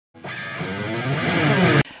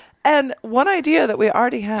then one idea that we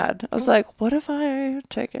already had, I was like, what if I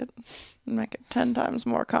take it and make it 10 times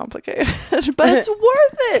more complicated? But it's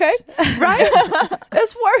worth it, right?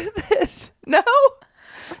 It's worth it. No?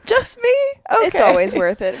 Just me? Okay. It's always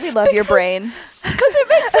worth it. We love your brain. Because it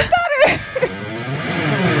makes it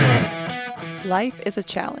better. Life is a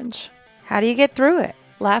challenge. How do you get through it?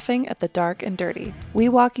 Laughing at the dark and dirty. We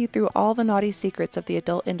walk you through all the naughty secrets of the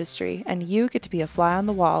adult industry, and you get to be a fly on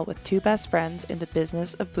the wall with two best friends in the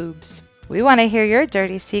business of boobs. We want to hear your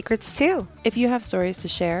dirty secrets too. If you have stories to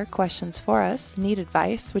share, questions for us, need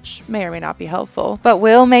advice, which may or may not be helpful, But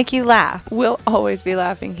we'll make you laugh. we'll always be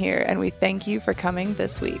laughing here, and we thank you for coming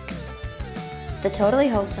this week. The Totally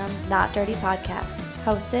Wholesome, Not Dirty podcast,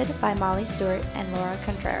 hosted by Molly Stewart and Laura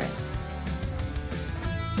Contreras.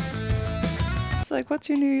 It's like, what's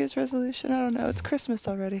your New Year's resolution? I don't know. It's Christmas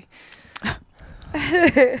already.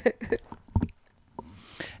 It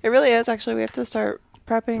really is, actually. We have to start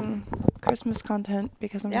prepping Christmas content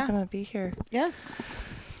because I'm not going to be here. Yes.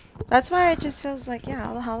 That's why it just feels like,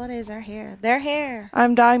 all the holidays are here. They're here.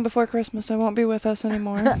 I'm dying before Christmas. I won't be with us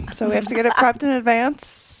anymore. So we have to get it prepped in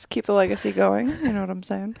advance. Keep the legacy going. You know what I'm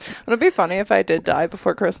saying? It would be funny if I did die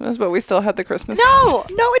before Christmas, but we still had the Christmas. No!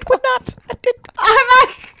 No, it would not. I'm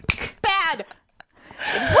like, bad.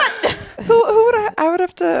 What? Who would I would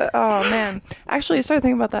have to, oh man. Actually, I started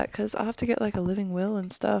thinking about that because I'll have to get like a living will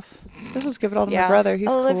and stuff. Just give it all to my brother. He's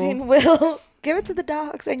cool. living will. Give it to the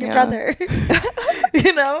dogs and your brother.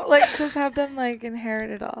 Just have them inherit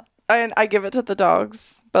it all. I give it to the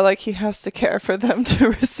dogs, but like he has to care for them to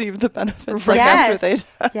receive the benefits after they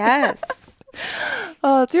die. Yes.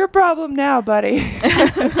 Oh, it's your problem now, buddy.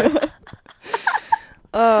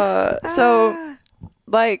 So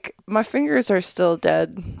my fingers are still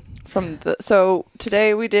dead from so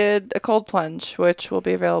today we did a cold plunge, which will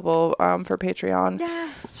be available for Patreon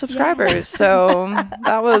subscribers. Yes. So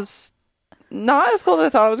that was not as cold as I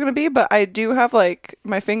thought it was going to be, but I do have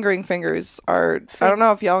my fingers are, I don't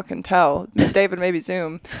know if y'all can tell. David, maybe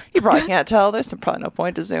zoom. You probably can't tell. There's probably no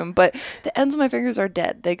point to zoom, but the ends of my fingers are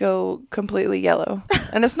dead. They go completely yellow.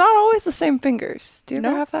 And it's not always the same fingers. Do you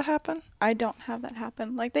ever have that happen? I don't have that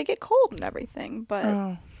happen. They get cold and everything,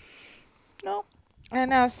 but no. I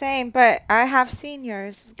know, same, but I have seen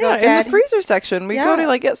yours. Yeah, in the freezer section, we go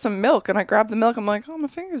to get some milk, and I grab the milk. I'm like, oh, my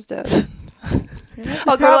finger's dead.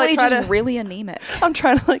 I'll probably just really anemic. I'm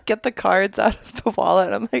trying to get the cards out of the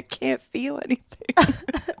wallet. I'm like, can't feel anything.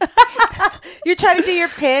 You're trying to do your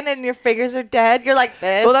pin, and your fingers are dead. You're like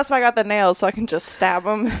this. Well, that's why I got the nails, so I can just stab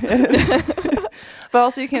them. But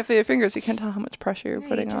also, you can't feel your fingers. You can't tell how much pressure you're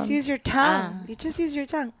putting on. You just use your tongue. You just use your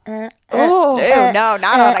tongue. No, not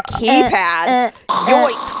on a keypad.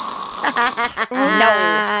 Yikes.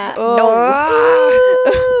 No.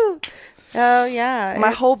 Oh, yeah.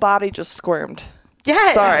 My whole body just squirmed.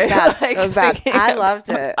 Yeah. Sorry. That was bad. I loved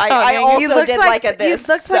it. I also did this. You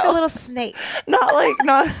looked like a little snake. Not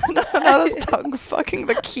as tongue fucking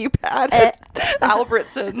the keypad.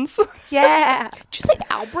 Albertsons. Yeah. Did you say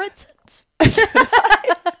Albertsons?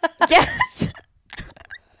 Yes.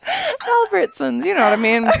 Albertsons, you know what I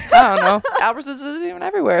mean? I don't know. Albertsons is even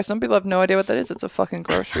everywhere. Some people have no idea what that is. It's a fucking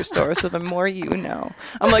grocery store, so the more you know.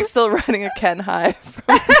 I'm still riding a Ken high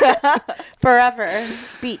from Forever.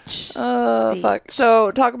 Beach. Fuck.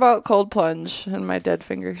 So talk about cold plunge and my dead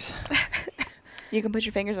fingers. You can put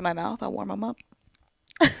your fingers in my mouth. I'll warm them up.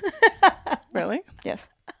 Really? Yes.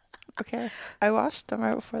 Okay. I washed them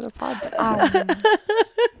right before the pod.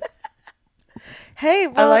 Hey,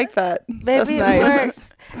 well, I like that. Maybe That's it nice. works.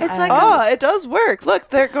 It's it does work. Look,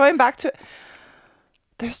 they're going back to.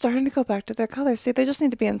 They're starting to go back to their colors. See, they just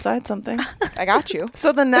need to be inside something. I got you.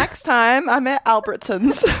 So the next time I'm at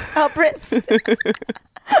Albertsons,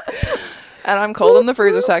 and I'm cold in the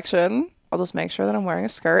freezer section, I'll just make sure that I'm wearing a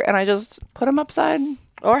skirt, and I just put them upside.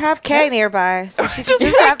 Or have Kay nearby, so she can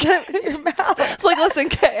just have them in your mouth. It's like, listen,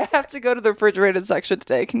 Kay, I have to go to the refrigerated section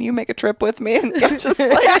today. Can you make a trip with me? And I'm just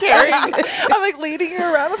carrying. I'm leading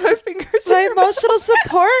her around with my fingers. My emotional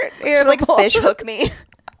support. Just fish hook me.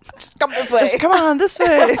 Just come this way. Just come on this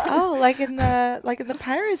way. Oh, like in the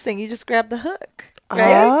pirates thing, you just grab the hook.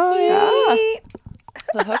 Right? Oh, yeah.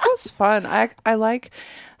 The hook was fun. I like.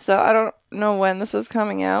 So I don't know when this is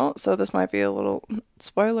coming out, so this might be a little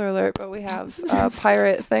spoiler alert, but we have a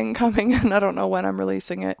pirate thing coming, and I don't know when I'm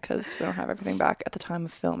releasing it because we don't have everything back at the time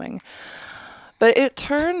of filming. But it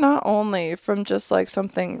turned not only from just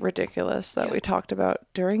something ridiculous that we talked about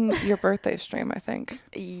during your birthday stream, I think.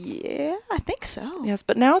 Yeah, I think so. Yes,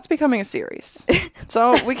 but now it's becoming a series.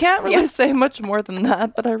 So we can't really say much more than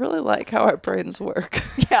that, but I really like how our brains work.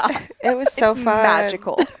 Yeah. It was so fun.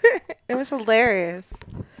 Magical. It was hilarious.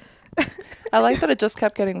 I like that it just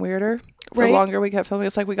kept getting weirder. The longer we kept filming,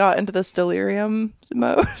 it's like we got into this delirium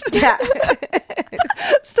mode. Yeah.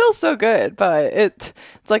 Still so good, but it's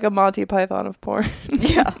like a Monty Python of porn.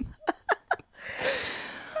 Yeah.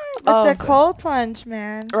 But the cold plunge,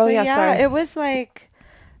 man. Oh, yeah, sorry. It was like,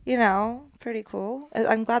 pretty cool.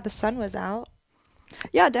 I'm glad the sun was out.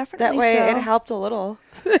 Yeah, definitely. That way so. it helped a little.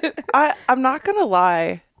 I'm not gonna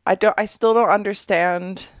lie. I still don't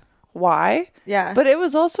understand why. Yeah. But it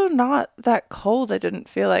was also not that cold. I didn't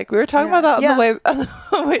feel like we were talking about that on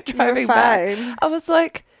the way driving back. I was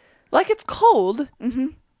like it's cold. Mm-hmm.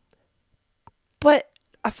 But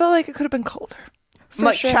I felt like it could have been colder. For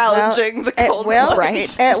like sure. challenging the cold. It will,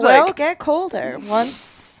 right? It will get colder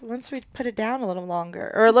once we put it down a little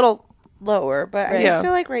longer or a little lower. But I just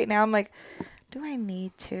feel like right now I'm like, do I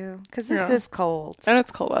need to? Because this is cold. And it's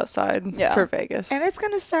cold outside for Vegas. And it's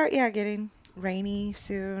going to start, getting rainy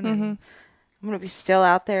soon. Mm-hmm. I'm going to be still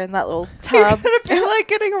out there in that little tub. You're going to be like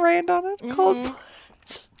getting rained on it. Cold plunge.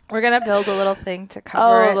 We're going to build a little thing to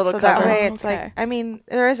cover it. So cover. that way it's like, I mean,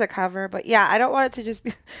 there is a cover. But yeah, I don't want it to just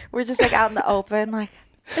be, we're just like out in the open. Like,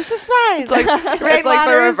 this is fine. It's like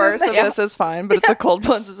the reverse of this is fine, but it's a cold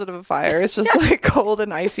plunge instead of a fire. It's just like cold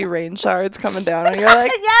and icy rain shards coming down, and you're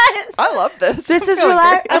like, yes, I love this. This is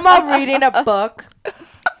relax. I'm all reading a book.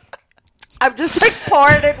 I'm just like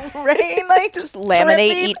pouring in rain, like just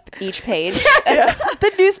laminate each page.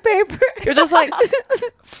 The newspaper. You're just like,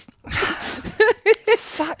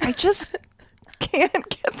 fuck, I just can't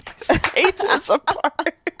get these pages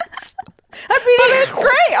apart. I'm reading. It's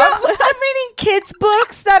great. I'm reading kids'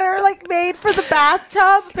 books that are like made for the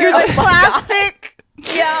bathtub. They're like plastic.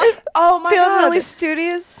 Yeah. Oh my Feel god. really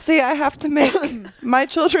studious. See, I have to make my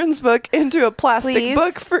children's book into a plastic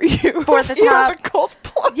book for you for the you top. have a cold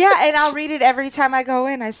plunge. Yeah, and I'll read it every time I go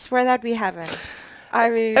in. I swear that'd be heaven. I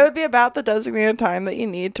mean, it would be about the designated time that you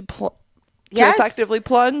need to effectively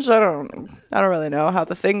plunge. I don't really know how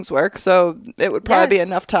the things work, so it would probably be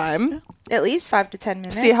enough time. At least 5 to 10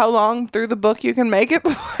 minutes. See how long through the book you can make it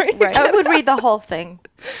before you I would read the whole thing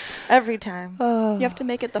every time. You have to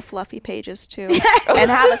make it the fluffy pages too, and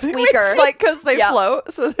have a squeaker, like because they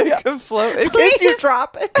float, so they can float in case you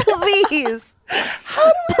drop it. Please, how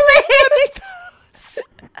do we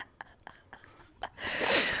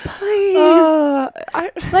please,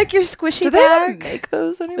 like your squishy do they bag. even make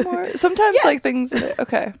those anymore? Sometimes like things.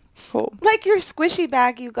 Okay, cool. Like your squishy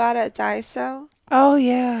bag you got at Daiso. Oh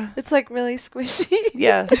yeah, it's like really squishy.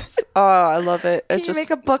 Yes. Oh, I love it. Can you make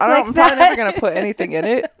a book like I'm that? probably never gonna put anything in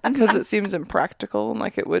it because it seems impractical and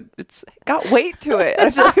like it's got weight to it.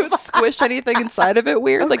 I feel like it would squish anything inside of it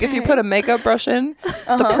weird. Like if you put a makeup brush in,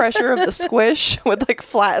 the pressure of the squish would like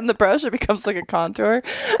flatten the brush. It becomes like a contour.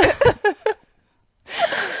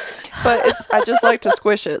 But I just like to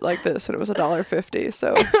squish it like this, and it was $1.50.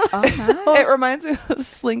 So it reminds me of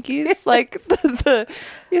Slinkies, like the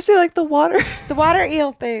you see like the water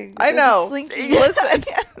eel thing. I know. Listen.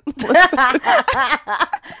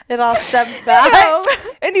 It all stems back,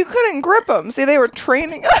 and you couldn't grip them. See, they were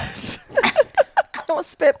training us. I don't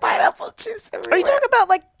spit pineapple juice everywhere. Are you talking about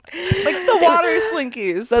like the water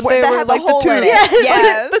Slinkies that they that were had like the hole in it?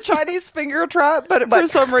 Yes. Like the Chinese finger trap, but for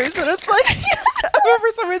some reason it's like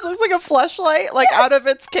for some reason it's like a fleshlight like out of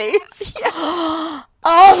its case. Yes. Oh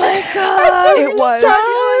my god, so it was.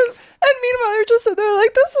 And meanwhile you're just sitting there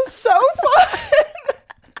like, this is so fun.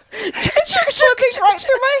 It's just slipping right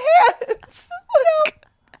through my hands. Like,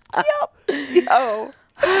 yo.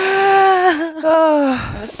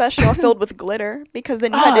 And especially all filled with glitter because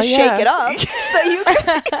then you had to shake it up so you could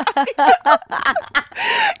because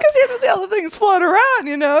you have to see all the things float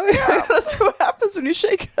around, that's what happens when you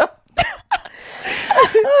shake it up.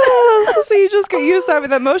 So you just get used to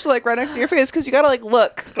having that motion like right next to your face because you gotta like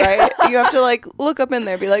look, right? You have to like look up in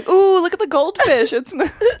there, be like, ooh, look at the goldfish.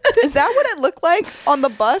 Is that what it looked like on the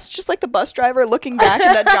bus? Just like the bus driver looking back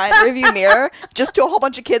in that giant rearview mirror, just to a whole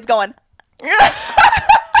bunch of kids going. My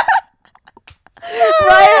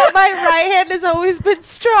right hand has always been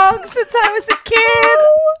strong since I was a kid.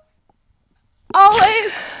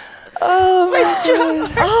 Always. Oh, it's my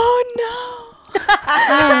strong. Oh no.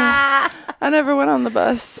 I never went on the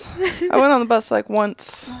bus. I went on the bus like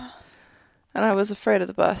once, and I was afraid of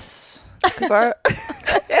the bus because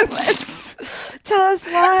Tell us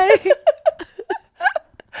why.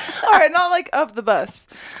 All right, not like of the bus.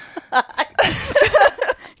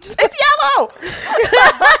 It's yellow.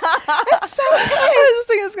 It's so big. I just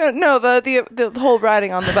think it's gonna the whole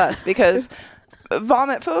riding on the bus because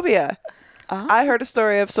vomit phobia. I heard a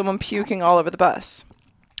story of someone puking all over the bus.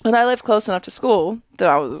 And I lived close enough to school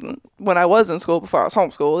that when I was in school before I was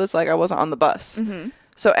homeschooled, it's like I wasn't on the bus. Mm-hmm.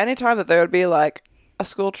 So anytime that there would be like a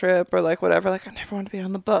school trip or like whatever, like I never want to be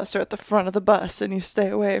on the bus or at the front of the bus, and you stay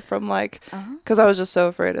away from like, because I was just so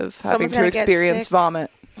afraid of having to experience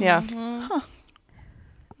vomit. Yeah. Huh.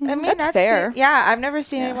 I mean, that's fair. I've never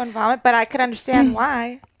seen anyone vomit, but I could understand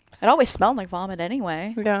why. It always smelled like vomit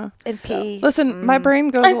anyway. Yeah. And pee. Listen, my brain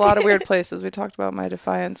goes a lot of weird places. We talked about my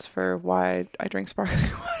defiance for why I drink sparkling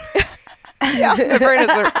water. Yeah, my brain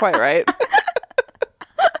isn't quite right.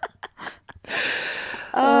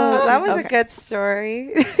 That was a good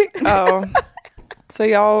story. So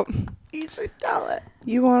y'all, You should tell it.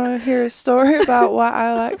 you want to hear a story about why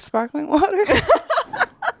I like sparkling water?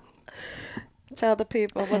 Tell the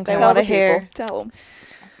people what they want to hear. Tell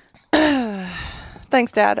them.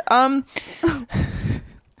 Thanks, Dad. I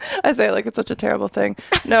say it like it's such a terrible thing.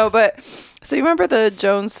 No, but so you remember the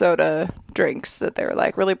Jones soda drinks that they were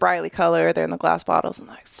like really brightly colored? They're in the glass bottles and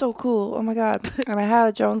like so cool. Oh my God. And I had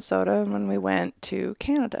a Jones soda when we went to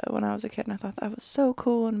Canada when I was a kid, and I thought that was so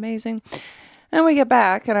cool and amazing. And we get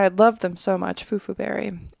back, and I loved them so much, Fufu Berry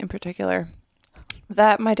in particular,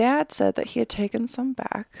 that my dad said that he had taken some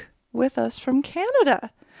back with us from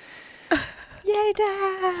Canada. Yay,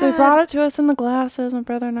 Dad. So he brought it to us in the glasses, my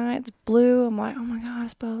brother and I. It's blue. I'm like, oh my God,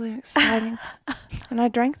 it's bubbly, exciting. And I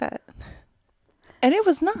drank that. And it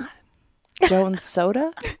was not Jones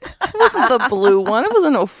soda. It wasn't the blue one. It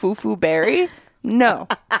wasn't no Fufu Berry. No.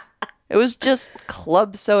 It was just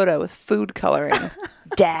club soda with food coloring.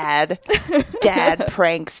 Dad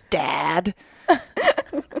pranks, Dad.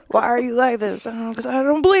 Why are you like this? I don't know, because I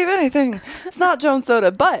don't believe anything. It's not Jones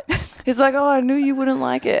soda, but he's like, oh, I knew you wouldn't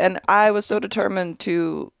like it. And I was so determined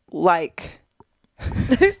to like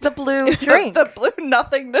the blue drink. the blue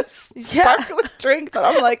nothingness sparkling drink that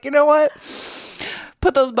I'm like, you know what?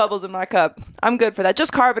 Put those bubbles in my cup. I'm good for that.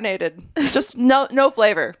 Just carbonated. Just no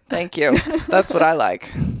flavor. Thank you. That's what I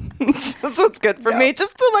like. That's what's good for me.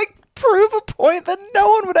 Just to like prove a point that no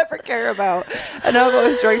one would ever care about. I know I've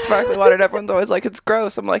always drank sparkling water and everyone's always like, it's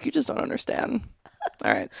gross. I'm like, you just don't understand.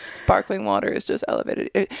 All right, sparkling water is just elevated.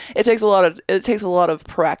 It takes a lot of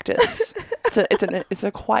practice. It's an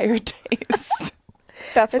acquired taste.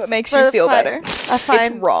 That's what makes you feel better.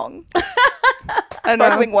 It's wrong.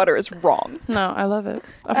 Sparkling water is wrong. No, I love it.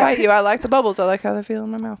 I fight you. I like the bubbles. I like how they feel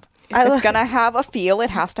in my mouth. It's gonna have a feel.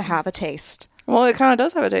 It has to have a taste. Well, it kind of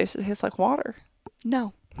does have a taste. It tastes like water.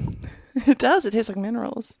 No. It does. It tastes like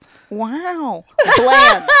minerals. Wow.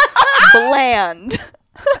 Bland.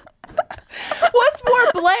 What's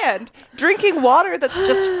more bland? Drinking water that's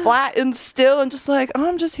just flat and still and just like, oh,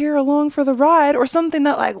 I'm just here along for the ride, or something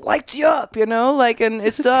that like lights you up, you know? Like, and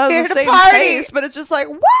it still has the same taste, but it's just like,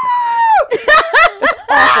 woo! It's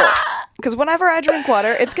awful. Because whenever I drink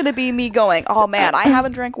water, it's going to be me going, oh man, I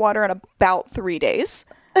haven't drank water in about 3 days.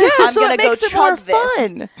 Yeah, I'm so going it to go makes it chug more this.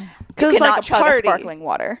 fun. Because like not chug a sparkling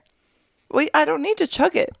water. Well, I don't need to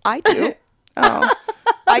chug it. I do. Oh.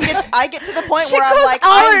 I get to the point where I'm like,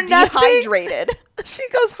 I'm dehydrated. She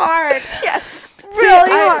goes hard. Yes. Really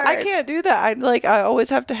hard. I can't do that. I always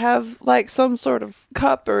have to have like some sort of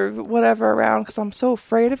cup or whatever around because I'm so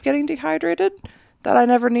afraid of getting dehydrated that I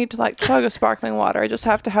never need to like chug a sparkling water. I just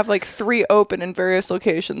have to have like 3 open in various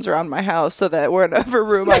locations around my house so that wherever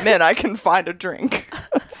room I'm in, I can find a drink.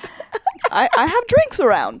 I have drinks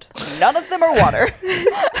around. None of them are water.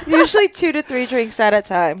 Usually 2 to 3 drinks at a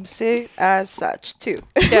time. See, as such, 2.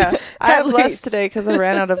 Yeah, I have less least. today because I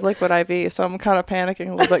ran out of liquid IV, so I'm kind of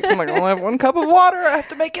panicking a little bit. 'Cause I'm like, I only have 1 cup of water. I have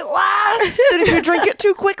to make it last. And if you drink it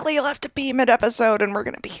too quickly, you'll have to pee mid-episode, and we're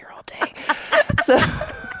gonna be here all day. So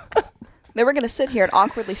They were going to sit here and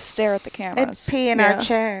awkwardly stare at the And cameras. pee in our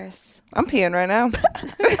chairs. I'm peeing right now.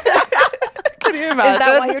 Can you imagine? Is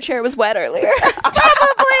that why your chair was wet earlier?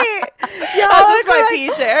 Probably. That's just my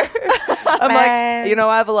pee chair. I'm like,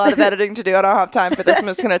 I have a lot of editing to do. I don't have time for this. I'm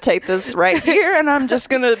just going to take this right here, and I'm just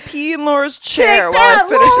going to pee in Laura's chair while I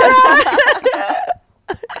finish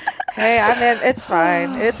it. Hey, I mean, it's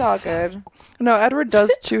fine. It's all good. No, Edward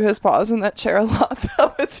does chew his paws in that chair a lot,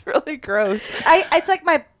 though. It's really gross. It's like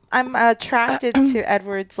I'm attracted to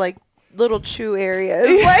Edward's like little chew areas.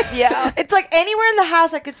 Like, Yeah. it's like anywhere in the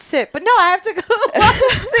house I could sit, but no, I have to go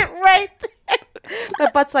sit right there.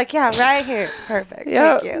 The butt's like, yeah, right here. Perfect.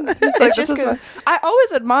 Yeah. Thank you. It's like, just because I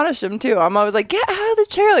always admonish him too. I'm always like, get out of the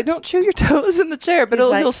chair. Like, don't chew your toes in the chair. But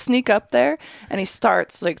he'll sneak up there and he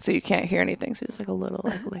starts like, so you can't hear anything. So he's like a little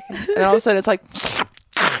like licking. And all of a sudden it's like,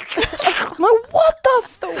 I'm like, what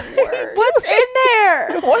the word? What's in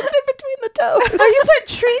there? What's in between the toes? Oh, you put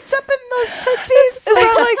treats up in those tootsies?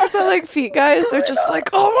 Is that like feet guys? They're just like,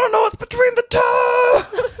 oh, I want to know what's between the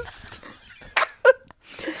toes.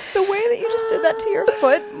 The way that you just did that to your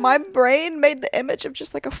foot, my brain made the image of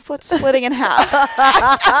just like a foot splitting in half.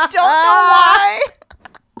 I don't know why.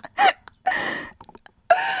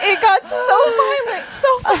 It got so violent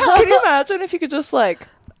so fast. Can you imagine if you could just like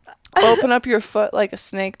open up your foot like a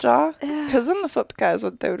snake jaw? Because then the foot guys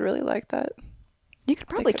they would really like that. You could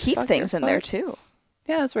probably could keep fuck things your in there foot. too.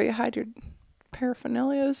 Yeah, that's where you hide your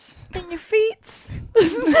paraphernalias. In your feet.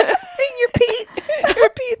 In your peats. Your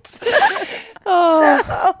peats.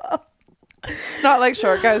 Oh. Not like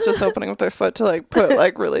short guys just opening up their foot to like put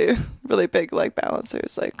like really, really big like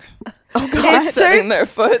balancers, like just like setting their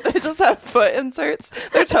foot. They just have foot inserts.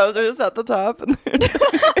 Their toes are just at the top, and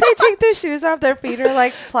They take their shoes off. Their feet are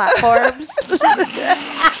like platforms.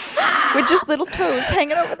 With just little toes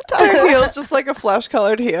hanging over the top. their heel's just like a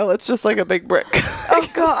flesh-colored heel. It's just like a big brick. Oh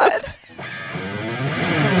God.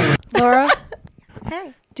 Laura,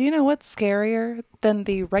 Hey. do you know what's scarier than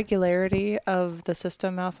the regularity of the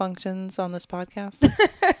system malfunctions on this podcast?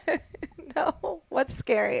 No. What's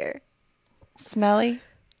scarier? Smelly,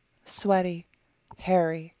 sweaty,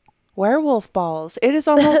 hairy, werewolf balls. It is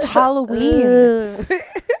almost Halloween.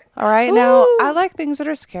 All right. Now, I like things that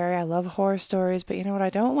are scary. I love horror stories, but you know what I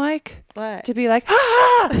don't like? What? To be like,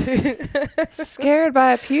 scared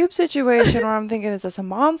by a pube situation where I'm thinking, is this a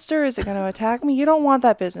monster? Is it going to attack me? You don't want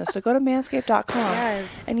that business. So go to manscaped.com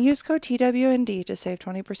Yes. and use code TWND to save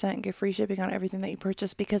 20% and get free shipping on everything that you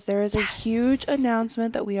purchase, because there is a huge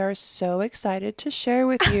announcement that we are so excited to share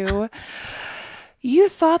with you. You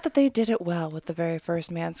thought that they did it well with the very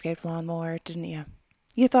first Manscaped lawnmower, didn't you?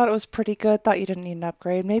 You thought it was pretty good, thought you didn't need an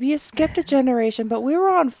upgrade. Maybe you skipped a generation, but we were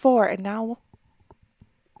on 4, and now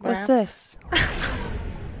what's this?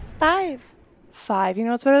 5. 5. You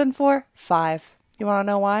know what's better than 4? 5. You want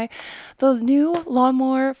to know why? The new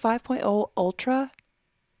Lawnmower 5.0 Ultra,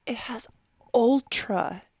 it has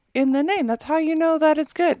Ultra in the name. That's how you know that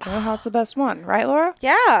it's good. You know how it's the best one, right, Laura?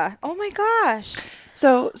 Yeah. Oh my gosh.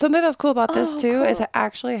 So something that's cool about this too cool. is it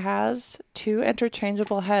actually has 2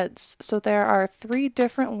 interchangeable heads. So there are 3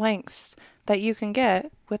 different lengths that you can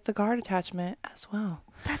get with the guard attachment as well.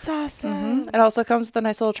 That's awesome. It also comes with a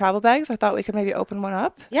nice little travel bag, so I thought we could maybe open one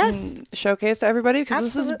up Yes. and showcase to everybody, because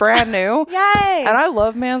this is Absolute- brand new. Yay. And I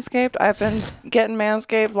love Manscaped. I've been getting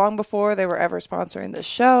Manscaped long before they were ever sponsoring this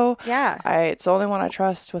show. Yeah. It's the only one I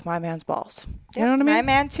trust with my man's balls. You know what I mean? My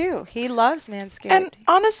man too. He loves Manscaped. And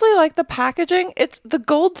honestly, like the packaging, it's the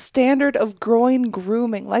gold standard of groin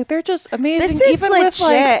grooming. Like they're just amazing. this is even legit with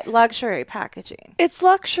like luxury packaging. it's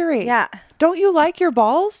luxury. Yeah. Don't you like your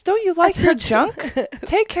balls? Don't you like your junk?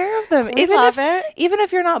 Take care of them. We love it. Even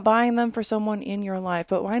if you're not buying them for someone in your life.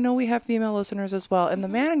 But I know we have female listeners as well. And the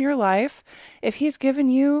man in your life, if he's given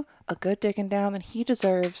you a good digging down, then he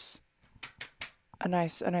deserves a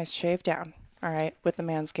nice shave down. All right, with the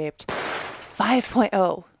Manscaped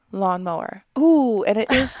 5.0 lawnmower. Ooh, and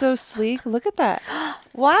it is so sleek. Look at that.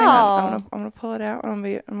 Wow. Hang on, I'm gonna pull it out. I'm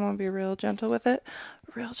gonna be real gentle with it.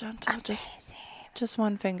 Real gentle. Just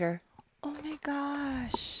one finger. Oh my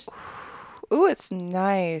gosh. Ooh, it's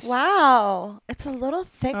nice. Wow. It's a little I don't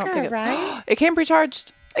thicker, think it's- right? It came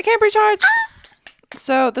pre-charged.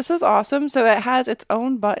 So this is awesome. So it has its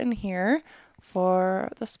own button here for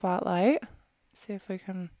the spotlight. Let's see if we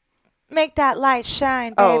can. Make that light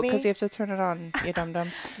shine, baby. Oh, because you have to turn it on, you dum dum.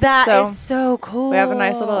 That So, is so cool. We have a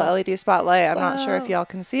nice little LED spotlight. I'm not sure if y'all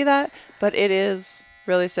can see that, but it is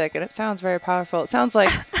really sick and it sounds very powerful. It sounds like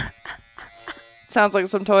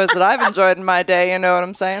some toys that I've enjoyed in my day. You know what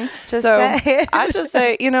I'm saying? Just so say. I just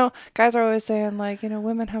say, guys are always saying like,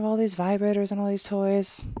 women have all these vibrators and all these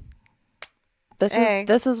toys.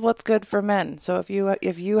 This is what's good for men. So if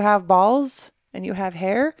you have balls and you have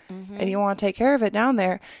hair and you want to take care of it down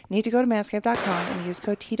there, you need to go to manscaped.com and use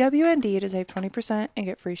code TWND to save 20% and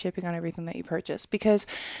get free shipping on everything that you purchase, because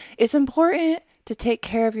it's important to take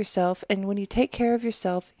care of yourself. And when you take care of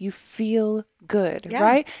yourself, you feel good,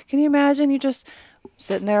 right? Can you imagine you just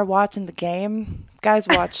sitting there watching the game? Guys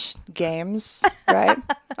watch games, right?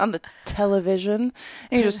 On the television.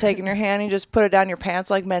 And you're just taking your hand and you just put it down your pants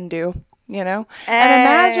like men do, And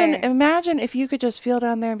imagine if you could just feel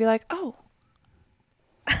down there and be like, oh,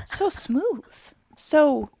 so smooth,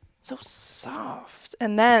 so soft,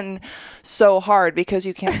 and then so hard because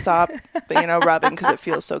you can't stop, rubbing because it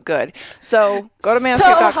feels so good. So go to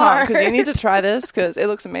manscaped.com because you need to try this because it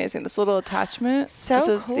looks amazing. This little attachment. This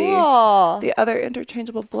is cool. the other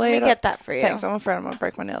interchangeable blade. Let me get that for you. Thanks. I'm afraid I'm gonna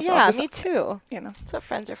break my nails off. Yeah, This- me too. That's what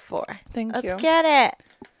friends are for. Thank you. Let's get it.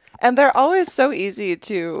 And they're always so easy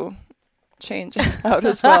to change out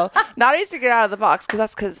as well. Not easy to get out of the box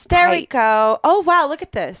because it's There tight. we go. Oh wow, look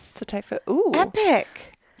at this. It's a tight fit. Ooh. Epic.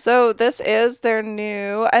 So this is their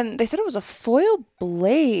new, and they said it was a foil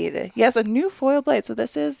blade. Yes, a new foil blade. So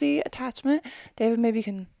this is the attachment. David, maybe you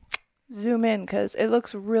can zoom in because it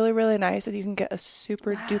looks really, really nice, and you can get a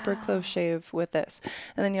super duper close shave with this.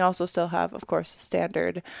 And then you also still have, of course, the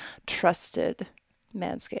standard trusted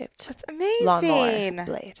Manscaped. That's amazing. Lawnmower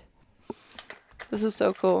blade. This is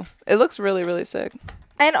so cool. It looks really, really sick.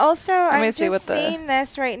 And also, I'm just seeing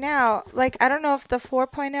this right now. Like, I don't know if the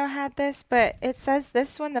 4.0 had this, but it says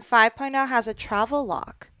this one, the 5.0, has a travel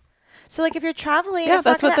lock. So, like, if you're traveling, it's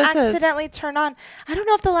not going to accidentally turn on. I don't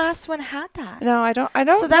know if the last one had that. No, I don't.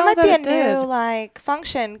 So that might be a new like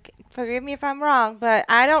function. Forgive me if I'm wrong, but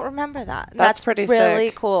I don't remember that. That's pretty really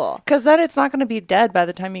sick. Cool. Because then it's not going to be dead by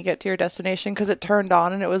the time you get to your destination because it turned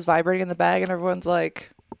on and it was vibrating in the bag, and everyone's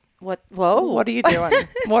like, What? Whoa! What are you doing?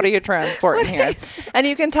 What are you transporting here? And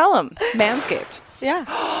you can tell them, Manscaped. Yeah.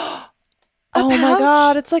 Oh my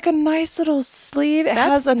God! It's like a nice little sleeve. It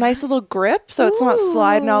has a nice little grip, so it's not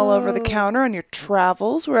sliding all over the counter on your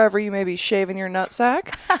travels wherever you may be shaving your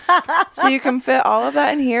nutsack. So you can fit all of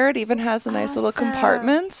that in here. It even has the nice little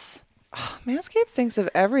compartments. Oh, Manscaped thinks of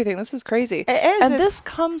everything. This is crazy. It is. And this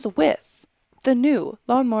comes with the new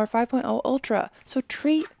Lawnmower 5.0 Ultra. So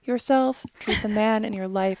treat yourself, treat the man in your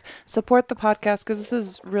life, support the podcast because this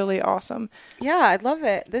is really awesome. Yeah, I love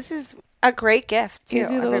it. This is a great gift to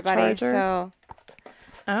Easy little everybody. charger. So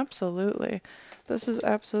Absolutely. This is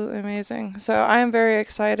absolutely amazing. So I am very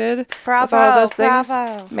excited Bravo, with all those things.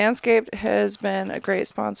 bravo. Manscaped has been a great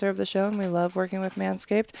sponsor of the show, and we love working with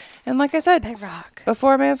Manscaped. And like I said, they rock.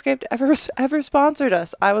 before Manscaped ever sponsored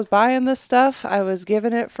us, I was buying this stuff. I was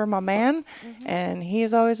giving it for my man, and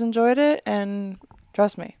he's always enjoyed it. And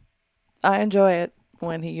trust me, I enjoy it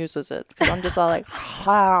when he uses it because I'm just all like,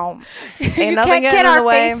 wow. Ain't You nothing can't get getting in our the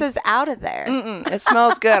way. faces out of there. It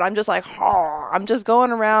smells good. I'm just like, I'm just going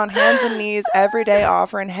around hands and knees every day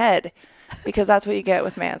offering head because that's what you get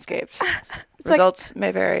with Manscaped. Results may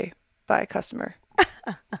vary by customer.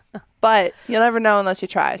 But you'll never know unless you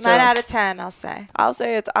try. So 9 out of 10, I'll say. I'm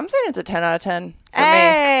saying it's a 10 out of 10 for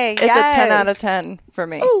Hey, me. It's a 10 out of yes. 10 for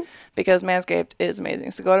me Ooh. because Manscaped is amazing.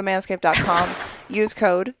 So go to manscaped.com, use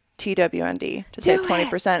code TWND to save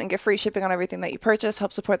 20% and get free shipping on everything that you purchase.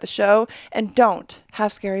 Help support the show. And don't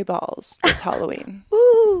have scary balls this Halloween.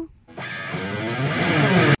 Woo!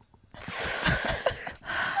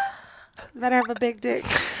 Better have a big dick.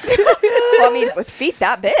 Well, I mean, with feet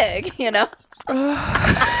that big, you know.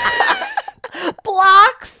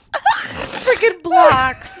 Blocks. Freaking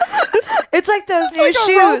blocks. It's like those new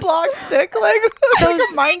shoes. Roblox stick, like a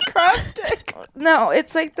Minecraft stick. No,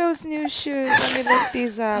 it's like those new shoes. Let me look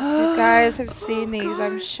these up. You guys have seen these,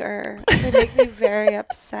 I'm sure. They make me very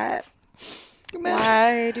upset.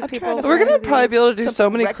 Why do people? We're gonna probably be able to do so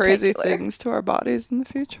Something many crazy rectangular. things to our bodies in the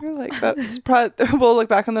future. Like that's probably we'll look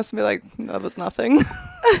back on this and be like, that was nothing,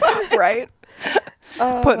 right?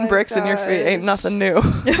 Putting bricks in your feet ain't nothing new.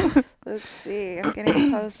 Let's see. I'm getting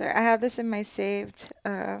closer. I have this in my saved,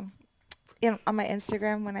 on my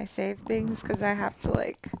Instagram when I save things because I have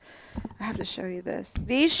to show you this.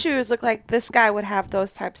 These shoes look like this guy would have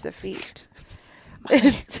those types of feet.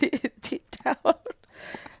 Deep down.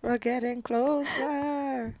 We're getting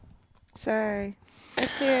closer. Sorry.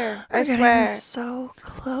 It's here. I swear. So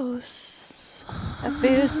close. I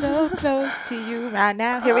feel so close to you right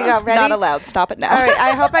now. Here we go. Ready? Not allowed. Stop it now. All right.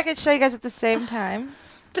 I hope I can show you guys at the same time.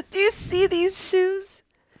 But do you see these shoes?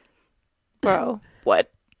 Bro. What?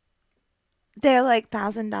 They're like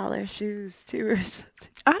 $1,000 shoes too or something.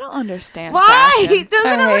 I don't understand. Why? fashion.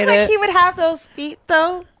 Doesn't I it look hate like it. he would have those feet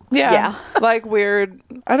though? Yeah. Like weird.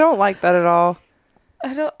 I don't like that at all.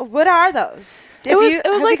 I don't. What are those? It was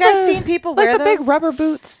have like you guys the- seen people like wear the those? big rubber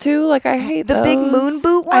boots too. Like I hate The those. big moon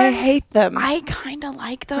boot ones? I hate them. I kind of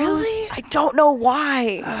like those. Really? I don't know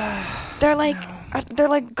why. They're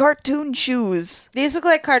like cartoon shoes. These look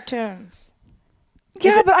like cartoons.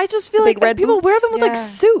 Yeah, but I just feel big like red people boots? wear them with like Yeah.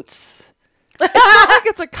 suits. It's not like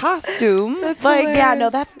it's a costume. That's like hilarious. Yeah, no,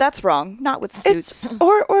 that's wrong. Not with suits. it's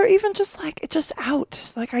or even just like it's just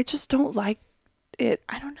out. Like I just don't like it.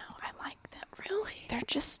 I don't know. I like them. Really? They're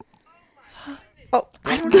just. Oh,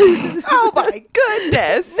 I don't know. Oh my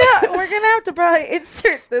goodness. yeah, we're gonna have to probably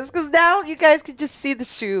insert this because now you guys can just see the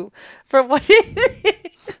shoe for what it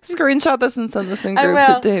is. Screenshot this and send this in I group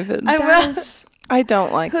will. to David. I will. I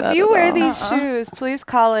don't like that. If you at wear all. these shoes, please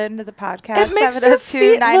call into the podcast. It makes your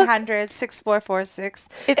feet look-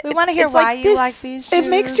 702-900-6446. We want to hear It's why like you this- like these shoes. It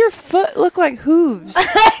makes your foot look like hooves.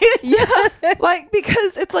 Yeah, like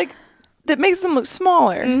because it's like that makes them look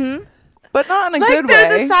smaller, but not in a like good they're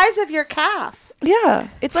way. the size of your calf. Yeah,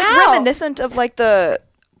 It's like How? reminiscent of like the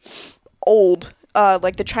old,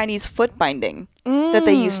 like the Chinese foot binding that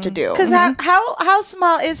they used to do. Because how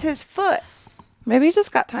small is his foot? maybe he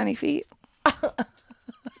just got tiny feet.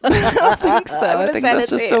 I don't think so. I gonna think send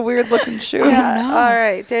that's it to just you. a weird looking shoe. Yeah. All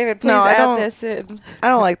right, David, please No, I add don't- this in. I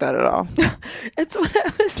don't like that at all. It's what I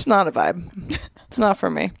was It's not a vibe. It's not for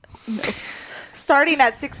me. starting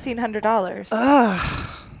at $1,600 Ugh,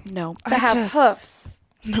 No. to have hoofs.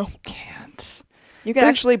 No. can't. You can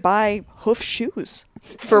actually buy hoof shoes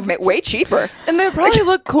for way cheaper. And they probably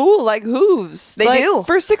look cool, like hooves. They Like, do.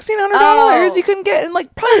 For $1,600, Oh. you can get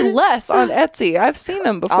like probably less on Etsy. I've seen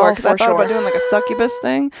them before Oh, because I for thought about sure. doing like a succubus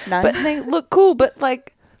thing. Nice. But they look cool, but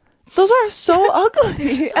like those are so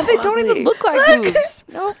ugly, and they don't even ugly. look like hooves.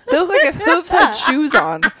 No. They look like if hooves had shoes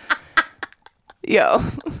on. Yo.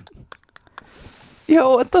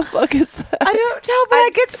 Yo, what the fuck is that? I don't know, but I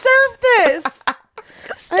get served this.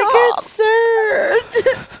 I get served.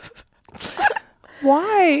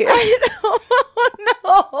 Why? I don't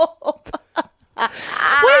know.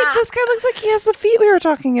 Wait, this guy looks like he has the feet we were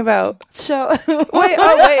talking about. Show. Wait,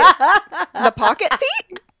 oh The pocket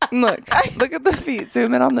feet? wait. Look at the feet.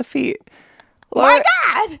 Zoom in on the feet. My Laura,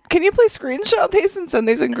 God. can you please screenshot these and send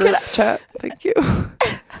these in group chat? Thank you.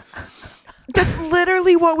 That's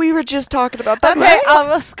literally what we were just talking about. That's Okay, I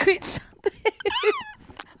will screenshot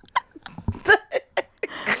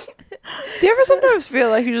Do you ever sometimes feel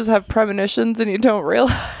like you just have premonitions and you don't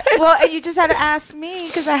realize? Well, and you just had to ask me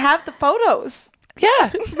because I have the photos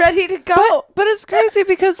Yeah. ready to go. But it's crazy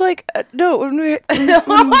because like no when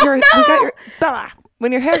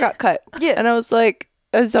when your hair got cut, Yeah. and I was like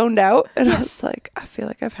I zoned out and I was like I feel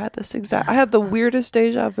like I've had this exact. I had the weirdest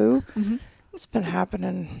deja vu. It's been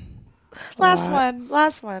happening. Last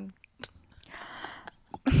one.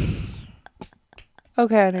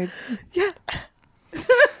 Okay, I need. Yeah.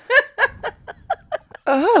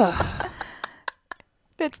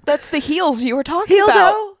 That's the heels you were talking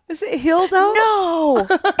about. Hildo? Is it Hildo? No.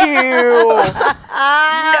 Ew.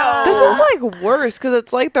 This is like worse because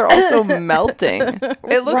it's like they're also melting.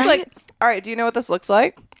 It looks like. All right, do you know what this looks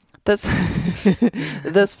like? This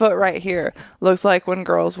this foot right here looks like when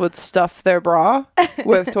girls would stuff their bra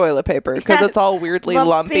with toilet paper because it's all weirdly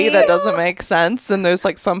lumpy that doesn't make sense, and there's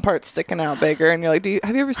like some parts sticking out bigger, and you're like,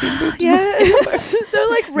 have you ever seen boobs? Yes. They're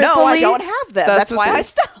like ripply. No, I don't have them. That's That's what why they- I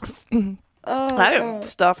stuff. Oh, I didn't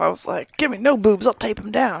stuff. I was like, give me no boobs, I'll tape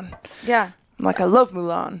them down. yeah. I'm like, I love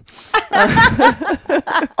Mulan.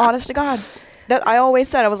 Honest to God. That I always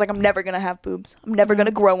said, I was like, I'm never going to have boobs. I'm never going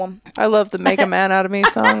to grow them. I love the Make a Man Out of Me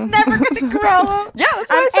song. Never gonna grow them. Yeah, that's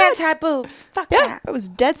what I'm I said. anti-boobs. Fuck Yeah. that. I was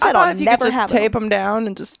dead I set thought on if you never could just having tape them. them down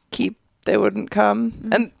and just keep, they wouldn't come.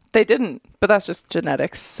 And they didn't, but that's just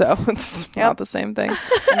genetics, so it's not the same thing.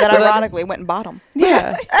 And then But then- ironically went and bought them.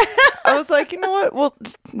 Yeah. I was like, you know what? Well,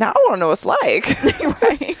 now I want to know what it's like.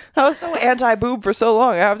 Right. I was so anti-boob for so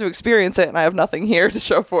long. I have to experience it, and I have nothing here to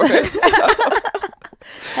show for it. So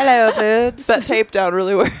Hello, boobs. that tape down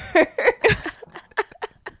really works.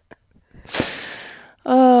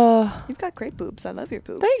 Oh, You've got great boobs. I love your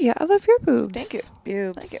boobs. thank you. I love your boobs. Thank you.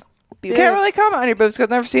 boobs. Thank you. You can't really Boobs. comment on your boobs because I've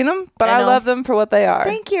never seen them, but I I know. love them for what they are.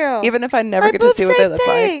 Thank you. Even if I never My get to boobs see what say they look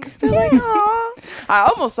thanks. like. They're like, aw. I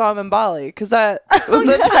almost saw them in Bali because that was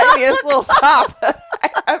the tiniest little top I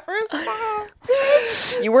ever saw.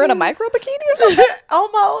 You were in a micro bikini or something?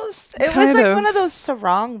 Almost. It was Kind like of. one of those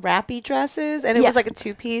sarong wrappy dresses, and it Yeah. was like a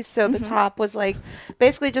two-piece. So the top was like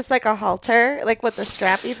basically just like a halter, like with the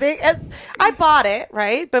strappy thing. And I bought it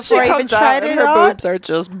right She before I even comes out tried and it her on. boobs are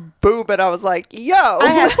just boobing. I was like, yo. I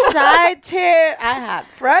had side tit. I had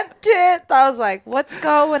front tit. I was like, what's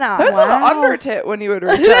going on? There's an under tit when you would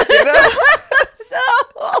reach up, you know?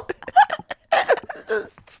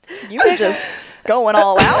 You were just going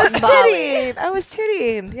all out. Molly. I was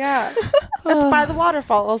tittying. Yeah. By the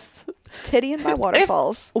waterfalls. Tittying by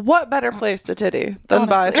waterfalls. What better place to titty than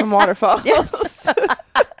by Honestly. some waterfalls?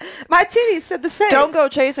 My titties said the same. Don't go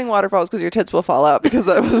chasing waterfalls because your tits will fall out because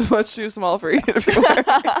that was much too small for you to be wearing.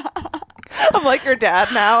 I'm like your dad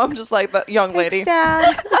now. I'm just like the young lady.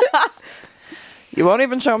 Thanks, Dad. You won't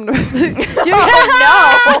even show them to me.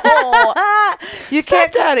 You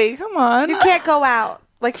Step can't. daddy, come on. You can't go out.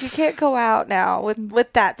 Like you can't go out now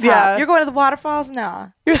with that top. Yeah. You're going to the waterfalls?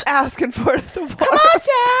 No. You're just asking for it at the water. Come on,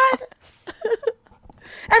 Dad.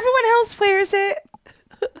 Everyone else wears it.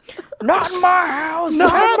 Not in my house.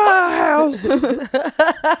 Not in my house.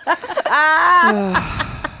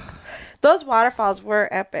 Those waterfalls were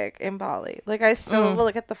epic in Bali. Like I still will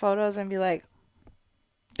look at the photos and be like,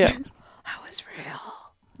 Yeah. that was real.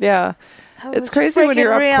 Yeah. That It's was crazy when freaking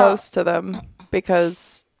you're real. up close to them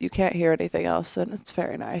because you can't hear anything else, and it's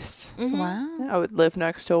very nice. Wow. I would live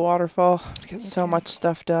next to a waterfall. I'd get so too. much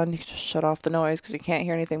stuff done. You can just shut off the noise because you can't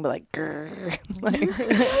hear anything but like grrr. Like,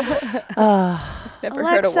 Never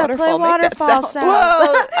heard a Alexa, play waterfall make that waterfall sound. sound.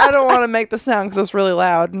 well, I don't want to make the sound because it's really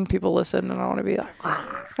loud and people listen, and I want to be like,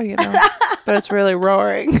 you know, but it's really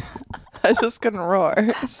roaring. I just couldn't roar.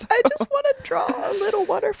 So. I just want to draw a little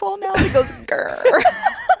waterfall now that goes grrr.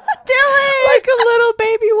 Do it. Like a little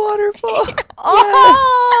baby waterfall.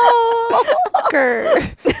 Oh.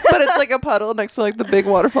 Grr. But it's like a puddle next to like the big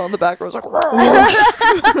waterfall in the back. Where it's like,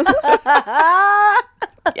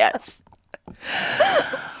 Yes.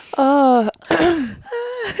 oh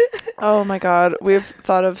my God. We've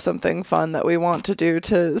thought of something fun that we want to do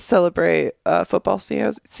to celebrate football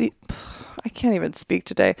season. See, I can't even speak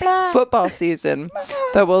today. Football season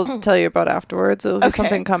that we'll tell you about afterwards. It'll be Okay.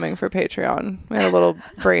 something coming for Patreon. We had a little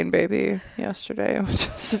brain baby yesterday, which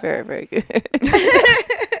was very, very good.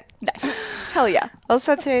 Nice. Hell yeah.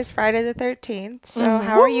 Also, today's Friday the 13th. So,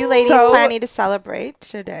 how are you ladies So- planning to celebrate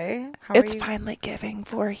today? How It's are you? finally giving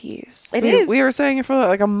Voorhees. It we, is. We were saying it for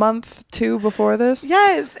like a month, 2 before this.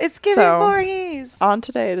 Yes, it's giving So- Voorhees. On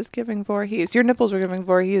today, it is giving Voorhees. Your nipples were giving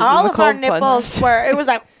Voorhees. All and the of our cold plunge. nipples were. It was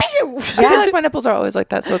like. I feel like my nipples are always like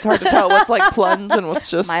that, so it's hard to tell what's like plunge and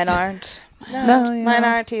what's just. Mine aren't. No, yeah. Mine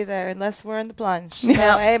aren't either, unless we're in the plunge. So,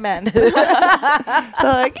 Yeah. amen. They're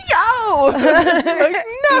like, yo! Like,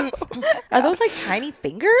 no! Are those like tiny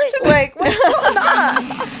fingers? Like, what's going on?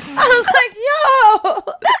 I was like, yo!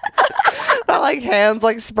 Not like hands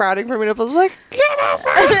like sprouting from your nipples. Like, get us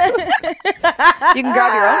out! You can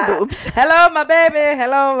grab your own boobs. Hello, my baby.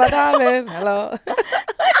 Hello, my darling. Hello.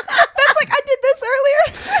 That's like, I did this earlier.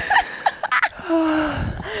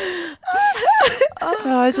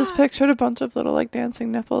 Oh, I just pictured a bunch of little like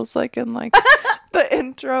dancing nipples, like in like the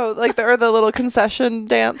intro, like or the little concession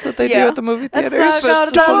dance that they do Yeah. at the movie That's theaters. all but go to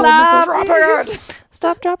it's just the little nipples. lobby.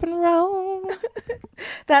 Stop, drop, and roll.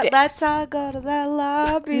 That Dicks. let's all go to the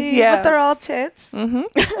lobby. Yeah. But they're all tits.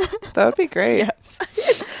 Mm-hmm. That would be great.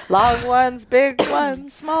 Yes. Long ones, big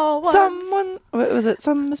ones, small ones. Someone, what was it?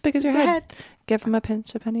 Some as big as your Your head. head. Give him a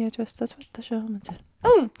pinch, a penny, a twist. That's what the showman said.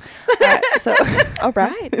 All right, so All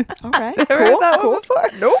right. All right. I've heard that Cool. one before.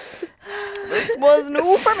 Nope. This was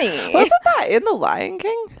new for me. Wasn't that in The Lion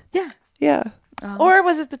King? Yeah. Yeah. Or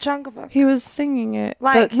was it the Jungle Book? He was singing it.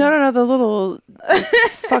 Lion But no, the little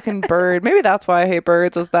fucking bird. Maybe that's why I hate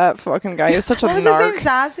birds, was that fucking guy. He was such a What was narc. his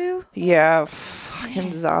name? Zazu? Yeah,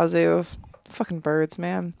 fucking Zazu. Fucking birds,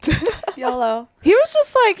 man. YOLO. He was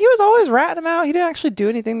just like, he was always ratting him out. He didn't actually do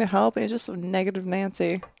anything to help. And he's just a negative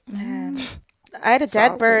Nancy. Man. I had a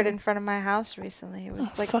dead Zazu. bird in front of my house recently. It was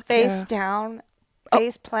Oh, like fuck face yeah. down,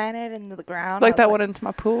 face planted into the ground. Like I that was one into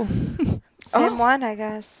my pool. Same one, I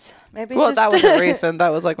guess. Maybe Well, just that wasn't recent.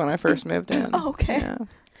 That was like when I first moved in. Oh, okay. Yeah.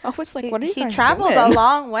 I was like, he, what are you he guys travels doing? a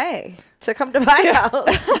long way to come to my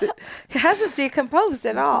house. He hasn't decomposed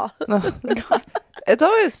at all. It's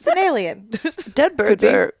always It's an alien. dead birds be.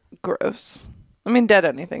 are gross. I mean, dead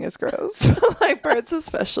anything is gross. Like birds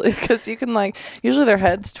especially, because you can like, usually their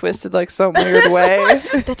head's twisted like some weird way.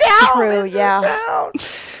 That's true. Yeah. Down.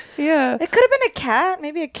 Yeah. It could have been a cat.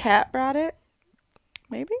 Maybe a cat brought it.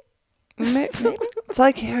 Maybe. It's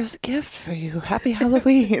like, here's a gift for you. Happy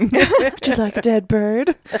Halloween. Would you like a dead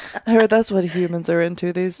bird? I heard that's what humans are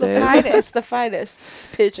into these days. The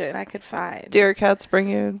finest pigeon I could find. Do your cats bring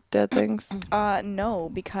you dead things? No,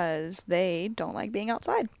 because they don't like being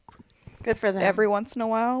outside. Good for them. Every once in a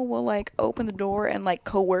while, we'll like open the door and like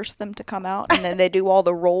coerce them to come out, and then they do all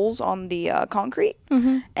the rolls on the concrete,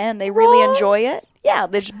 and they really enjoy it. Yeah,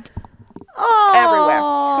 they just everywhere.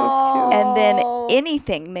 That's cute. And then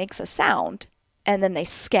anything makes a sound, and then they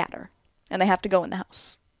scatter, and they have to go in the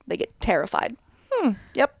house. They get terrified.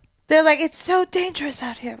 Yep, They're like, it's so dangerous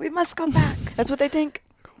out here. We must go back. that's what they think.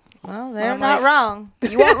 Well, they're I'm not like- wrong.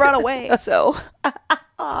 You won't run away, so That's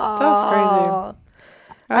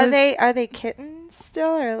crazy. Are they kittens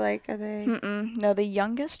still, or like are they? no. The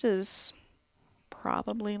youngest is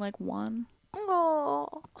probably like 1.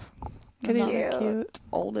 Oh, Kitties cute. are cute.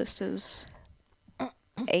 Oldest is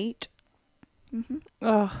 8.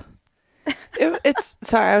 Oh, it's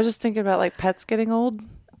sorry. I was just thinking about like pets getting old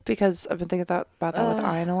because I've been thinking about that with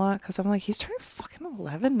Ian a lot. Because I'm like, he's turning fucking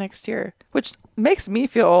 11 next year, which makes me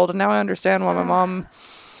feel old. And now I understand why my mom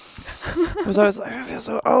was always like, I feel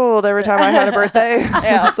so old every time I had a birthday.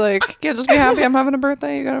 Yeah. It's like, you can't just be happy I'm having a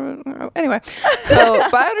birthday. You gotta anyway. So,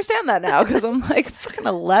 but I understand that now because I'm like fucking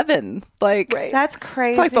 11. Like, that's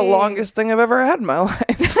crazy. it's like the longest thing I've ever had in my life.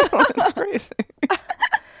 It's crazy.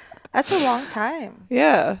 That's a long time.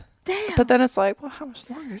 Yeah. Damn. But then it's like, well, how much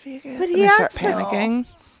longer do you get? But And he they start acts like- panicking.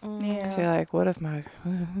 Yeah. So you're like, what if my...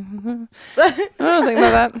 I don't think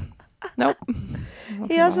about that. Nope.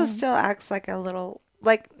 He also still acts like a little,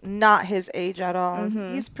 like, not his age at all.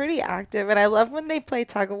 He's pretty active, and I love when they play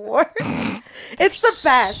tug of war. It's the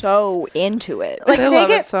best. So into it. Like, they they love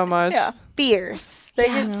get it so much. Yeah. fierce. They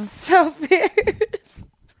get so fierce.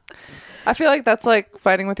 I feel like that's like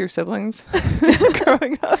fighting with your siblings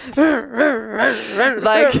growing up.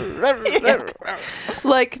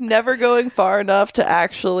 like never going far enough to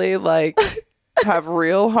actually like have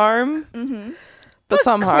real harm, but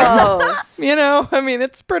some harm. Close. You know, I mean,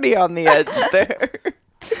 it's pretty on the edge there.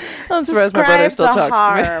 I'm surprised my brother still talks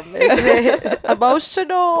to me. Isn't it?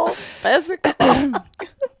 Emotional, physical.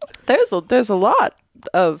 There's a lot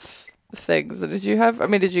of things. Did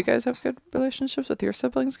you guys have good relationships with your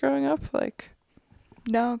siblings growing up? Like,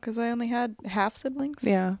 No, because I only had half siblings.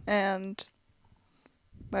 Yeah. And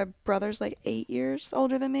my brother's like 8 years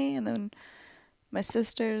older than me, and then my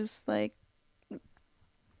sister's like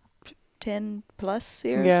 10 plus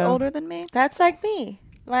years older than me. That's like me.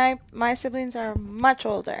 My siblings are much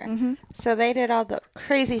older, so they did all the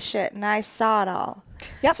crazy shit, and I saw it all.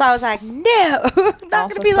 Yep. So I was like, no, I not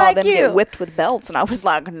also gonna be saw like them you. get whipped with belts, and I was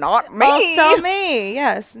like, not me. Also me,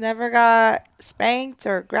 yes. Never got spanked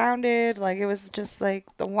or grounded. Like, it was just like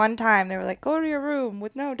the one time they were like, go to your room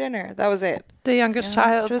with no dinner. That was it. the youngest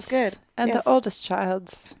child, which was good. and Yes. the oldest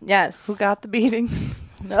child's Yes. who got the beatings.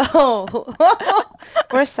 No.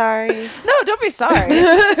 We're sorry. No, don't be sorry.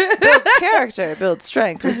 Builds character, builds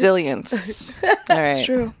strength, resilience. All right. It's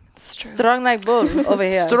true. It's true. Strong like bull over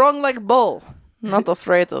here. Strong like bull, not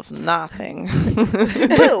afraid of nothing.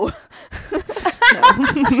 Boo.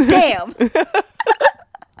 Damn.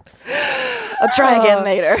 I'll try again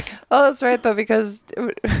later. Oh, that's right though, because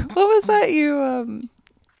what was that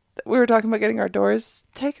we were talking about getting our doors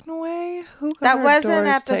taken away. Who got That our was an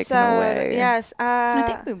doors taken episode. away? Yes. I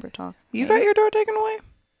think we were talking. You got your door taken away?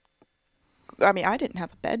 I mean, I didn't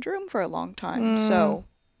have a bedroom for a long time, so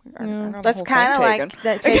I got the That's whole kind of thing like taken.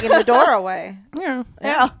 that taking the door away. Yeah.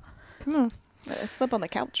 Yeah. Come on. I slept on the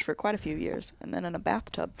couch for quite a few years, and then in a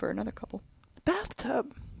bathtub for another couple.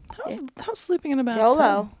 Bathtub. How's sleeping in a bathtub?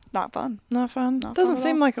 YOLO. Not fun. Not fun. Not Doesn't fun at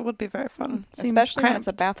seem all. like it would be very fun. Seems Especially when it's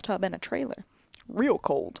a cramped. bathtub in a trailer. Real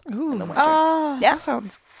cold Ooh. in the winter. Oh, Yeah, that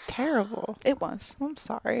sounds terrible. It was. I'm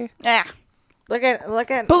sorry. Ah. look at.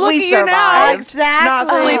 But look we at you now. survived. Exactly. Not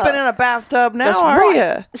sleeping in a bathtub now, That's are right. you?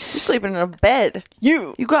 You're sleeping in a bed.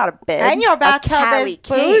 You. You got a bed. And your bathtub Cali is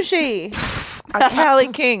king. bougie. a Cali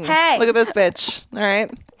king. Hey. Look at this bitch. All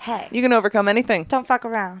right. Hey, You can overcome anything. don't fuck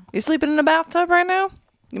around. You sleeping in a bathtub right now?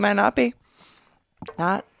 You might not be.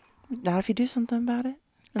 Not if you do something about it.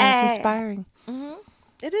 And that's Hey. inspiring.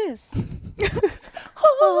 It is.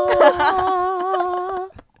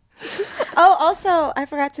 Oh, also, I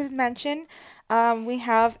forgot to mention, we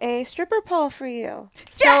have a stripper pole for you.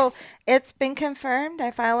 So it's been confirmed.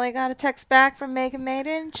 I finally got a text back from Megan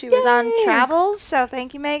Maiden. She was on travels, so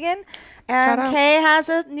thank you, Megan. Shout And out. Kay has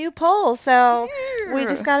a new pole, so we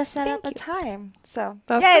just got to set up a time. So,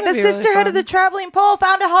 That's yay, gonna the be really sisterhood of fun. the traveling pole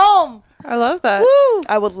found a home. I love that. Woo!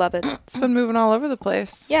 I would love it. It's been moving all over the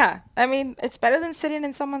place. Yeah, I mean, it's better than sitting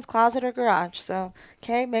in someone's closet or garage. So,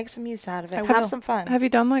 Kay, make some use out of it. I Have will. some fun. Have you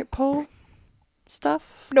done like pole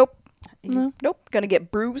stuff? Nope. No. Nope. Gonna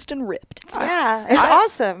get bruised and ripped. It's fine. Yeah, it's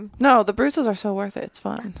awesome. No, the bruises are so worth it. It's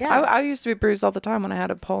fun. Yeah. I used to be bruised all the time when I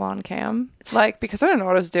had a pull on cam. Like, because I didn't know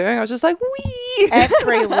what I was doing. I was just like, wee.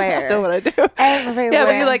 Everywhere. That's still what I do. Everywhere. Yeah,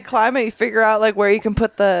 when you like climb it, you figure out like where you can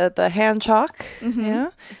put the hand chalk. Yeah.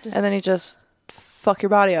 And then you just fuck your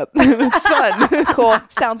body up. It's fun. Cool.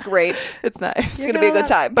 Sounds great. It's nice. It's gonna be a good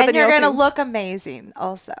time. But and then you're also gonna look amazing,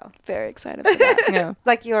 also. very excited for that. Yeah.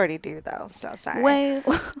 Like you already do, though. So sorry. Well,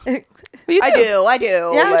 But you I do.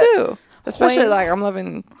 Yeah, but- I do. Especially Well- like I'm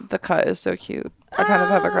loving the cut is so cute. I kind of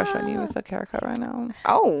have a crush on you with the haircut right now.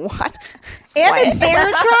 Oh, what? And What? it's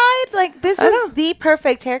air dried. Like this I know. is the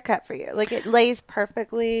perfect haircut for you. Like it lays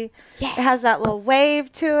perfectly. Yeah. It has that little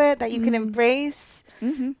wave to it that you can embrace.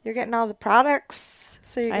 Mm-hmm. You're getting all the products,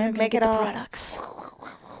 so you're I gonna am make gonna it get the all. products.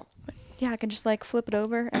 Yeah, I can just like flip it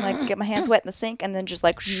over and like get my hands wet in the sink and then just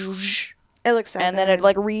like zhuzh, It looks so. and then good. it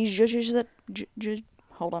like re-zhuzhes it.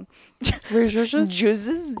 Hold on. Rejizzes?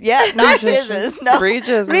 Juices? Yeah, not jizzes. No.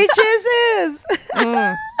 Rejizzes. reaches.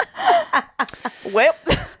 Mm. Well,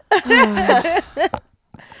 I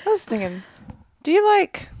was thinking, do you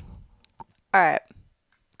like... All right.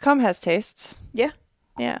 Cum has tastes. yeah.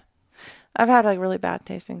 Yeah. I've had like really bad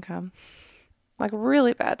tasting cum. Like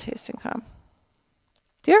really bad tasting cum.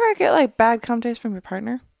 Do you ever get like bad cum taste from your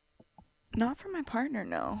partner? Not from my partner,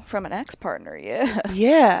 no. From an ex-partner, yeah.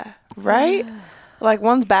 Yeah. Right? Like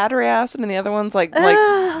one's battery acid and the other one's like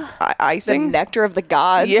The icing. nectar of the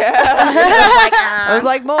gods. Yeah. I was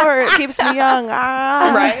like, more. It keeps me young.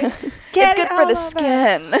 Right? Get it's good it for the all over.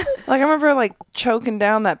 skin. Like, I remember, like, choking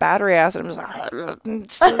down that battery acid. I'm just like,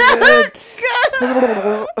 it's so good.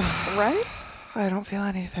 Right? I don't feel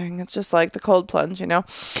anything. It's just like the cold plunge, you know?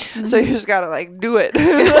 So you just gotta, like, do it.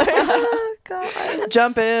 Oh, God.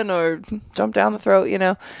 Jump in or jump down the throat, you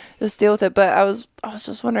know? Just deal with it. But I was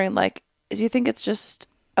just wondering, like, do you think it's just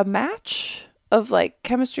a match of, like,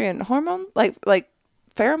 chemistry and hormone? Like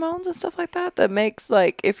pheromones and stuff like that makes,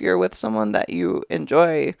 like, if you're with someone that you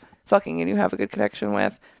enjoy fucking and you have a good connection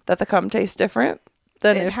with, that the cum tastes different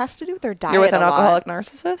than It if has to do with their diet. you're with an a lot. alcoholic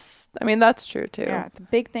narcissist? I mean, that's true, too. Yeah, the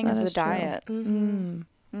big thing That is the is true. diet. Mm.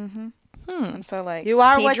 And so, like, You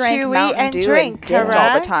are he what drank you eat Mountain and Dew drink, dipped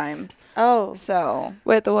all the correct? time. Oh. So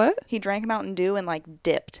Wait, the what? he drank Mountain Dew and like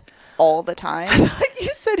dipped all the time. You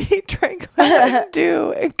said he drank Mountain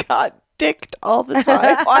Dew and got dicked all the time.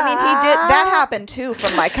 Well, I mean, he did. That happened too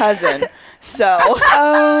from my cousin. So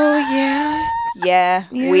Oh, yeah. yeah,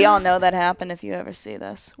 we all know that happened. If you ever see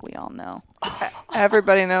this, we all know.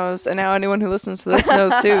 Everybody knows. And now anyone who listens to this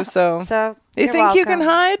knows, too. So, So you you're think you can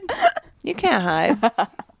welcome. hide? You can't hide.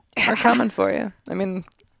 We're coming for you. I mean,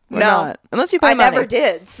 we're No. not. Unless you pay I money. never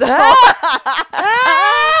did. So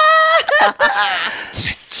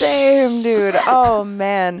Same, dude. Oh,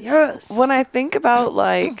 man. Yes. When I think about,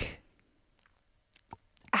 like,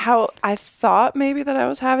 how I thought maybe that I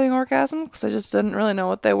was having orgasms because I just didn't really know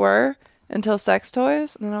what they were until sex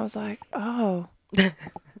toys. And then I was like, oh, man,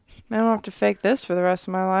 I don't have to fake this for the rest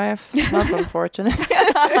of my life. That's unfortunate.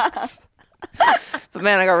 But,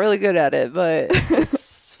 man, I got really good at it. But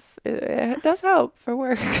it does help for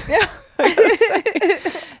work. Yeah.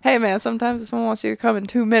 Hey, man, sometimes if someone wants you to come in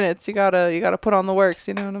 2 minutes, you gotta put on the works.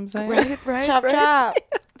 You know what I'm saying? right, Chop, chop.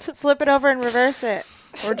 To flip it over and reverse it.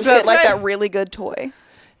 or just That's get like right. that really good toy.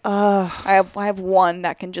 I have one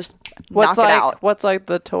that can just What's knock like it out. what's like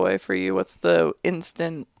the toy for you? What's the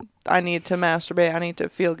instant? I need to masturbate. I need to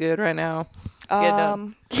feel good right now. Get it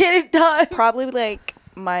done. Get it done. Probably like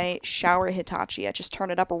my shower Hitachi. I just turn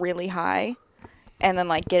it up really high, and then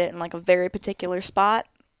like get it in like a very particular spot,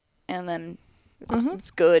 and then it's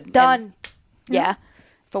good. Done. And, yeah.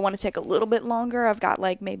 If I want to take a little bit longer, I've got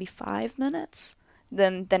like maybe 5 minutes.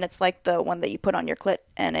 Then it's like the one that you put on your clit,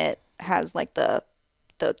 and it has like the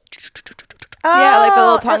Yeah, like the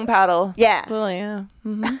little tongue paddle. yeah. Little, yeah.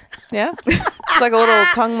 Yeah. It's like a little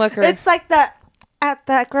tongue licker. It's like that at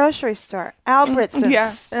that grocery store, Albertsons. Yeah.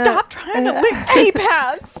 Stop trying to lick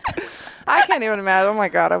keypads. I can't even imagine. Oh my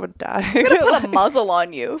god, I would die. I'm gonna put a muzzle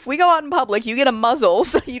on you. If we go out in public, you get a muzzle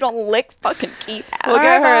so you don't lick fucking keypads. We'll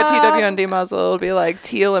get her a TWND muzzle. It'll be like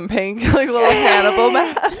teal and pink, like a little Hannibal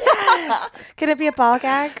mask. Can it be a ball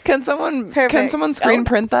gag? Can someone Perfect. screen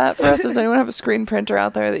print that for us? Does anyone have a screen printer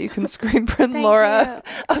out there that you can screen print Thank Laura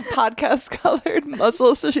a podcast colored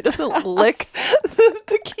muzzle so she doesn't lick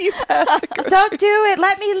the keypads? Don't do it.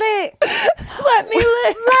 Let me lick. Let me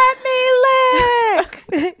lick. Let me lick.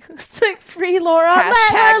 It's like free Laura.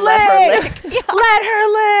 Hashtag Let her lick. Yeah. Let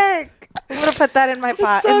her lick. I'm gonna put that in my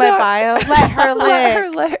so in my not- bio. Let her lick. Let her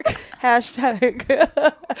lick.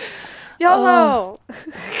 Hashtag. YOLO.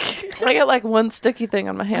 I get like one sticky thing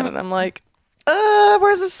on my hand and I'm like,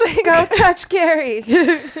 where's the sink? Go touch Gary.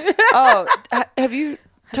 Oh, have you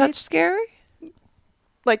touched Gary?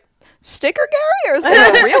 Like sticker Gary or is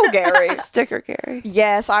it a real Gary? Sticker Gary.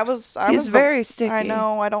 Yes, I was. He's very sticky. I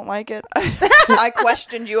know. I don't like it. I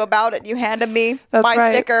questioned you about it. You handed me That's my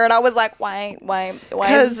right. sticker, and I was like, "Why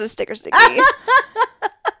 'Cause- is the sticker sticky?"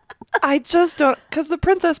 I just don't, because the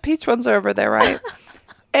Princess Peach ones are over there, right?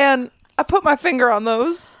 And I put my finger on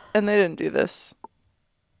those and they didn't do this.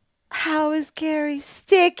 How is Gary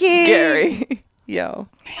sticky? Gary. Yo.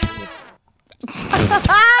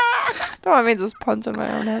 No, I mean just punching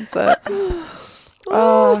my own headset.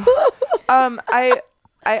 I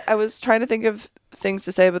was trying to think of things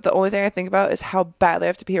to say, but the only thing I think about is how badly I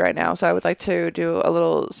have to pee right now. So I would like to do a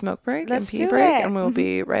little smoke break Let's and pee do break, it. and we'll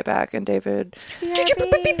be right back. And David,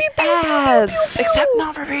 BRB. ads, except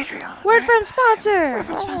not for Patreon. Word from sponsor. Word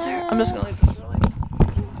from sponsor. I'm just gonna leave this rolling.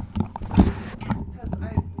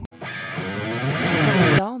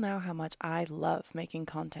 We all know how much I love making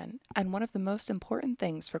content, and one of the most important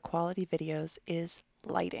things for quality videos is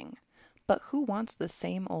lighting. But who wants the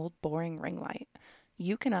same old boring ring light?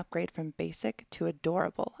 You can upgrade from basic to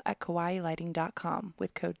adorable at kawaiilighting.com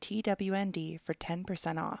with code TWND for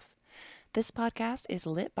 10% off. This podcast is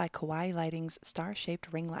lit by Kawaii Lighting's star-shaped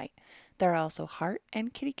ring light. There are also heart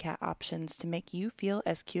and kitty cat options to make you feel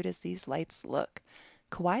as cute as these lights look.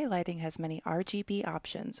 Kawaii lighting has many RGB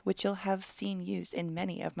options, which you'll have seen used in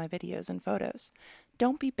many of my videos and photos.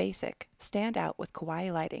 Don't be basic. Stand out with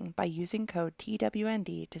Kawaii lighting by using code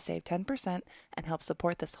TWND to save 10% and help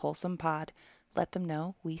support this wholesome pod. Let them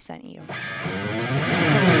know we sent you.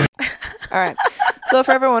 All right. So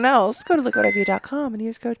for everyone else, go to liquidiv.com and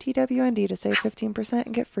use code TWND to save 15%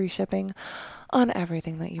 and get free shipping on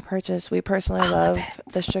everything that you purchase. We personally love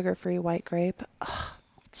the sugar-free white grape. Ugh.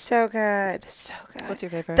 So good. So good. What's your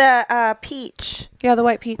favorite? The peach. Yeah, the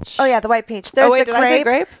white peach. Oh, yeah, the white peach. There's wait, the did I say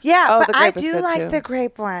grape? Yeah, Oh, but the I grape is do good like too. the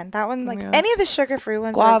grape one. That one, like Yeah. any of the sugar-free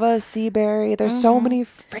ones. Guava, sea berry. There's so many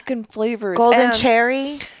freaking flavors. Golden And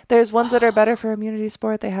cherry. There's ones that are better for immunity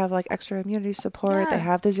support. They have like extra immunity support. Yeah. They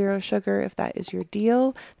have the zero sugar if that is your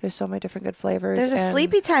deal. There's so many different good flavors. There's a and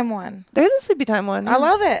sleepy time one. There's a sleepy time one. I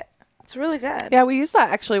love it. It's really good. Yeah, we used that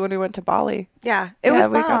actually when we went to Bali. Yeah, it was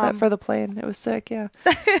we got that bomb. for the plane. It was sick. Yeah,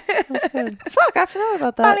 it was good. Fuck, I forgot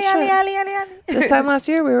about that. Ali, Ali, Shit. Ali, Ali, Ali. This time last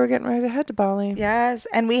year, we were getting ready to head to Bali. Yes,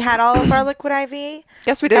 and we had all of our liquid IV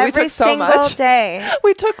Yes, we did. We every took so single much. day.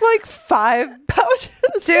 We took like 5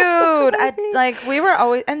 pouches. Dude, we were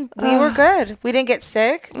always, and we were good. We didn't get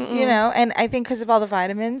sick, you know, and I think because of all the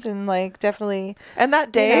vitamins and like definitely. And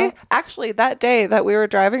that day, You know? actually, that day that we were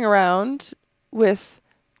driving around with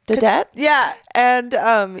Dadette, Yeah. and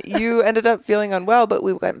you ended up feeling unwell, but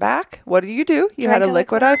we went back. What did you do? You Drank had a a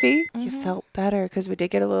liquid IV. You felt better because we did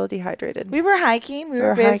get a little dehydrated. We were hiking. We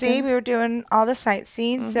were busy. hiking. We were doing all the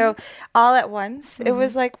sightseeing. So all at once, it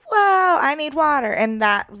was like, wow, I need water. And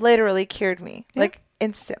that literally cured me like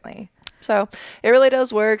instantly. So it really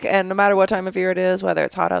does work, and no matter what time of year it is, whether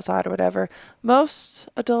it's hot outside or whatever, most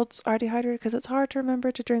adults are dehydrated because it's hard to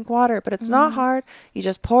remember to drink water, but it's not hard. You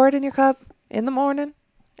just pour it in your cup in the morning,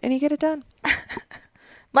 and you get it done.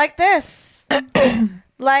 Like this.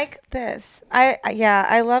 Like this.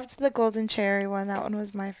 I loved the golden cherry one. That one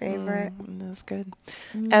was my favorite. That's good.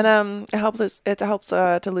 And it helps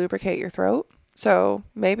to lubricate your throat. So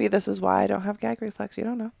maybe this is why I don't have gag reflex. You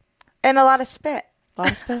don't know. And a lot of spit. A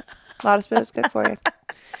lot of spit. A lot of spit is good for you.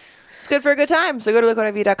 It's good for a good time. So go to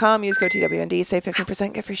liquidiv.com, use code TWND, save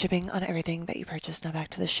 15%, get free shipping on everything that you purchase. Now back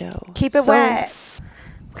to the show. Keep it wet.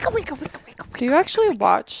 Do you actually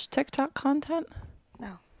watch TikTok content?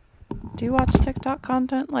 No. Do you watch TikTok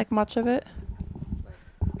content? Like much of it?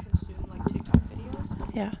 Consume like TikTok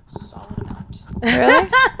videos. Yeah. Solid amount. Really?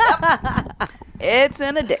 It's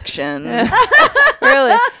an addiction.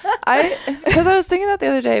 Really? Because I was thinking that the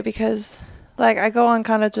other day because like I go on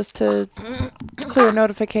kind of just to clear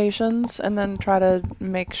notifications and then try to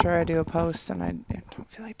make sure I do a post, and I don't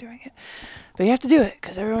feel like doing it. But you have to do it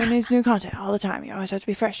because everyone needs new content all the time. You always have to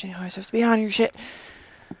be fresh and you always have to be on your shit.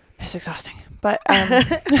 It's exhausting. But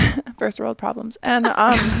first world problems. And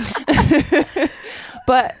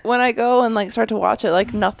but when I go and like start to watch it,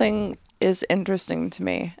 like nothing is interesting to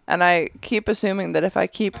me. And I keep assuming that if I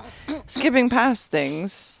keep skipping past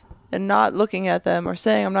things and not looking at them or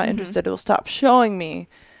saying I'm not interested, it will stop showing me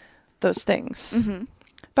those things.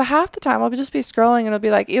 But half the time I'll just be scrolling and it'll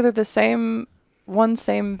be like either the same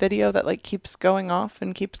video that like keeps going off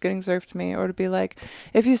and keeps getting served to me, or to be like,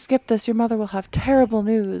 if you skip this, your mother will have terrible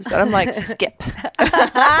news. And I'm like, skip.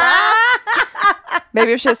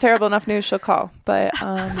 Maybe if she has terrible enough news, she'll call. But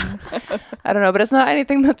I don't know. But it's not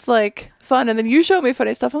anything that's like fun. And then you show me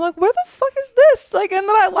funny stuff. I'm like, where the fuck is this? Like, and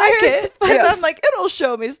then I like it. And I'm like, it'll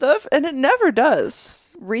show me stuff. And it never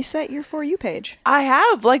does. Reset your For You page. I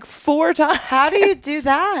have like 4 times. How do you do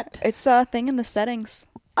that? It's a thing in the settings.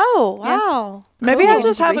 Oh, wow. Maybe Cool. I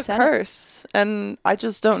just have a Reset it. curse and I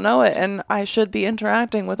just don't know it. And I should be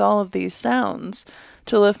interacting with all of these sounds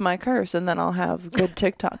to lift my curse. And then I'll have good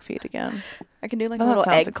TikTok feed again. I can do like Oh, a that little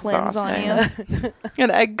sounds egg cleanse on exhausting. you.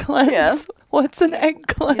 An egg cleanse? Yeah. What's an egg You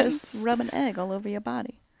cleanse? just rub an egg all over your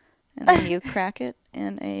body. And then you crack it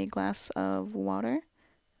in a glass of water.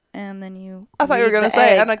 And then you I thought you were knead going to the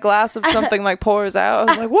say, egg. and a glass of something like pours out.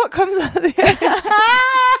 I was like, what comes out of the egg?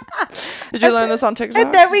 Did you learn this on TikTok?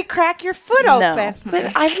 And then we crack your foot No. open.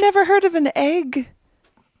 But I've never heard of an egg.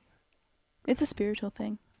 It's a spiritual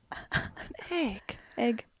thing. Egg.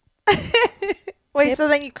 Egg Wait, Yep. so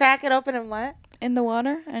then you crack it open and what? in the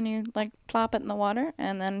water, and you like plop it in the water,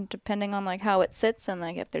 and then depending on like how it sits and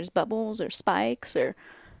like if there's bubbles or spikes or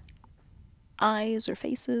eyes or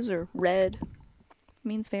faces or red,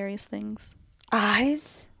 means various things.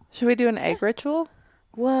 Eyes? Should we do an egg ritual?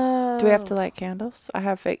 Whoa. Do we have to light candles? I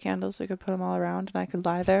have fake candles. We could put them all around, and I could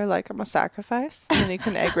lie there like I'm a sacrifice, and then you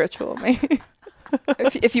can egg ritual me.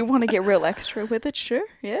 if you want to get real extra with it, sure,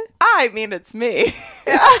 yeah. I mean, it's me.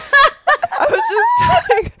 I was just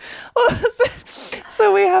telling, what was it?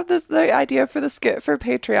 So we have the idea for the skit for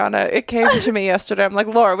Patreon. It came to me yesterday. I'm like,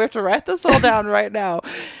 Laura, we have to write this all down right now.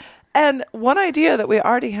 And one idea that we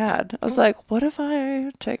already had, I was like, what if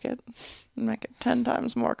I take it and make it 10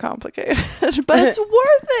 times more complicated? But it's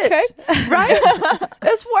worth it, right?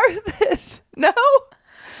 It's worth it. No?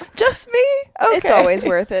 Just me? Okay. It's always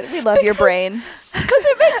worth it. We love your brain. Because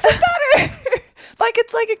it makes it better. Like,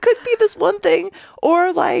 it's like it could be this one thing,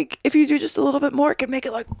 or like if you do just a little bit more, it can make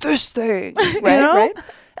it like this thing. Right, you know? right.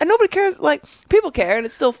 And nobody cares. Like, people care, and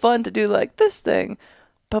it's still fun to do like this thing.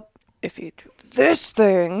 But if you do this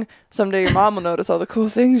thing, someday your mom will notice all the cool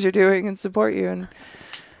things you're doing and support you and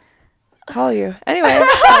call you. Anyway.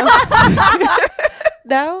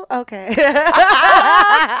 No? Okay.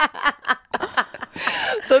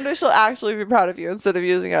 Someday she'll actually be proud of you instead of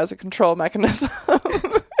using it as a control mechanism.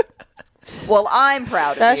 Well, I'm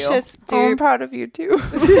proud of That you. shit's Oh, I'm dude. proud of you too.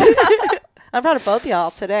 I'm proud of both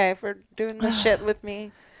y'all today for doing this shit with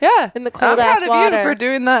me. Yeah. In the I'm cold-ass proud of water. you for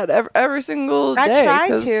doing that every single I day. try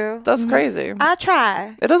 'cause to. That's crazy. I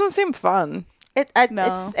try. It doesn't seem fun.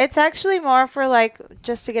 No. It's actually more for like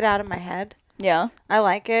just to get out of my head. Yeah. I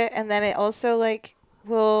like it, and then it also like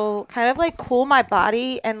will kind of like cool my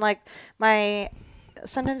body and like my.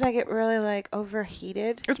 Sometimes I get really like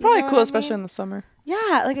overheated. It's you probably know cool, what I especially mean? in the summer.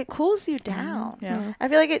 Yeah, like it cools you down. Yeah. I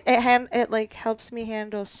feel like it like helps me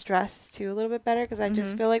handle stress too a little bit better because I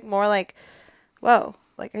just feel like more like, whoa,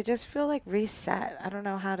 like I just feel like reset. I don't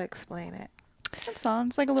know how to explain it. It's on.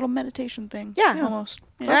 It's like a little meditation thing. Yeah. Almost.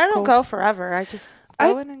 And Yeah. I don't cool. go forever. I just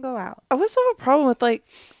I- go in and go out. I always have a problem with like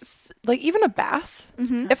even a bath.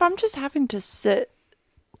 Mm-hmm. If I'm just having to sit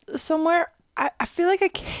somewhere, I feel like I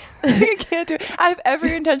can't. I can't do it. I have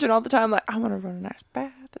every intention all the time. Like, I want to run a nice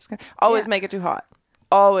bath. Always Yeah. make it too hot.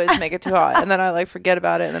 Always make it too hot, and then I like forget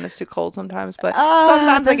about it, and then it's too cold sometimes. But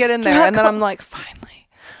sometimes I the get in there, and then struggle. I'm like, finally,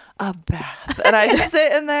 a bath, and I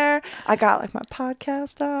sit in there. I got like my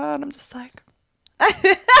podcast on. I'm just like,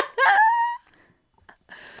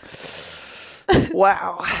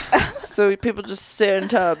 wow. So people just sit in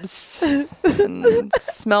tubs and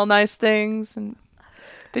smell nice things, and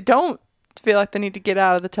they don't feel like they need to get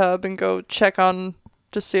out of the tub and go check on,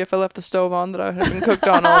 just see if I left the stove on that I had been cooked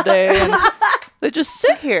on all day. And they just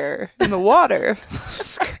sit here in the water.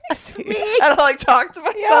 It's crazy. And I like talk to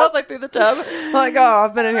myself like through the tub. I'm like, oh,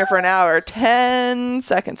 I've been in here for an hour. 10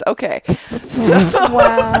 seconds. Okay. So,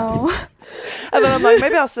 Wow. and then I'm like,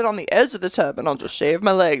 maybe I'll sit on the edge of the tub and I'll just shave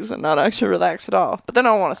my legs and not actually relax at all. But then I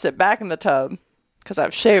don't want to sit back in the tub because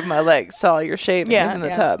I've shaved my legs. So all your shaving is in the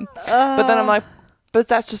tub. But then I'm like, but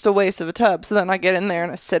that's just a waste of a tub. So then I get in there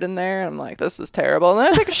and I sit in there and I'm like, this is terrible. And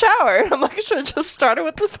then I take a shower. And I'm like, I should have just started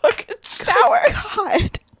with the fucking shower.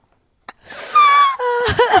 God.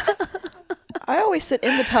 I always sit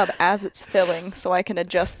in the tub as it's filling so I can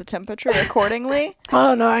adjust the temperature accordingly.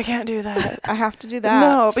 Oh, no, I can't do that. I have to do that.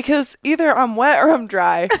 No, because either I'm wet or I'm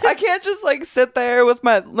dry. I can't just like sit there with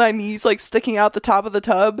my knees like sticking out the top of the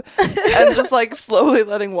tub and just like slowly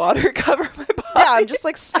letting water cover my body. Yeah, I'm just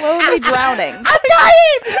like slowly drowning. I'm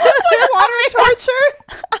dying. It's like water torture.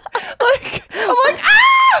 Like, I'm like,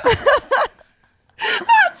 ah!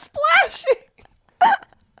 Not splashing.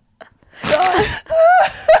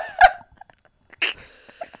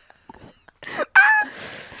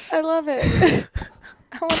 I love it.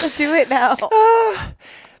 I want to do it now.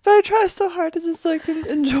 But I try so hard to just like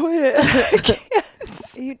enjoy it. I can't.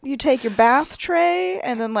 You take your bath tray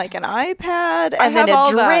and then like an iPad I and then have a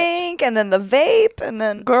all that. drink and then the vape and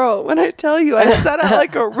then Girl, when I tell you, I set out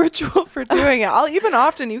like a ritual for doing it. I'll even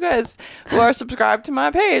often, you guys who are subscribed to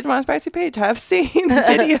my page, my spicy page, have seen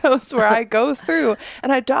videos where I go through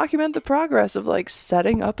and I document the progress of like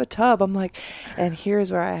setting up a tub. I'm like, and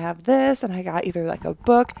here's where I have this, and I got either like a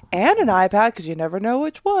book and an iPad because you never know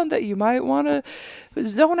which one that you might want to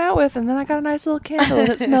zone out with. And then I got a nice little candle and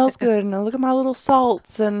it smells good. And I look at my little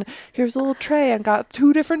salts, and here's a little tray and got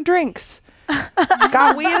 2 different drinks.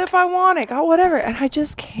 Got weed if I want it, got whatever. And I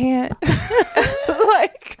just can't.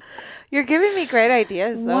 Like, You're giving me great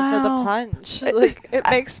ideas though for the Wow. plunge. Like it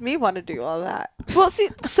makes me want to do all that. well, see,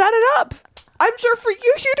 set it up. I'm sure for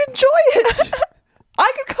you, you'd enjoy it.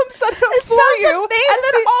 I could come set it up for sounds you, and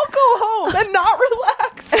then amazing. I'll go home and not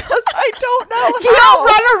relax because I don't know You how. don't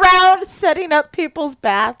run around setting up people's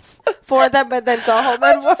baths for them and then go home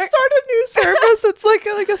I and just work. start a new service. It's like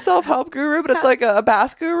a self-help guru, but it's like a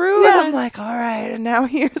bath guru. Yeah. And I'm like, all right. And now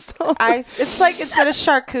here's all It's like instead of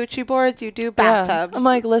charcuterie boards, you do bathtubs. I'm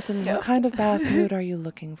like, listen, what kind of bath mood are you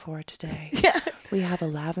looking for today? Yeah. We have a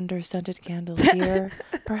lavender scented candle here.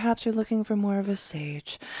 Perhaps you're looking for more of a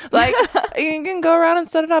sage. Like, you can go around and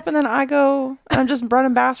set it up, and then I'm just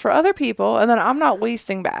running baths for other people, and then I'm not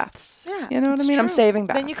wasting baths. Yeah, you know what I mean? I'm true. saving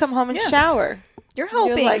baths. Then you come home and shower. You're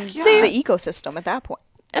helping like, save the ecosystem at that point.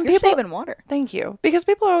 And You're people- saving water. Thank you. Because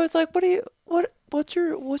people are always like, what's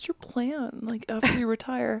your plan? Like, after you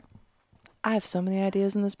retire? I have so many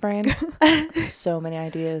ideas in this brain. So many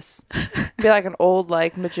ideas. Be like an old,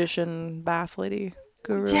 like, magician bath lady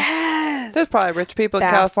guru. Yes. There's probably rich people in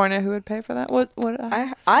Bath. California who would pay for that. What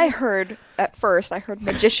I heard at first, I heard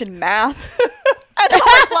magician math. And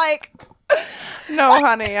I was like, No,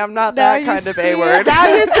 honey, I'm not Now that you kind of see A word. it. Now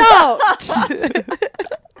you don't.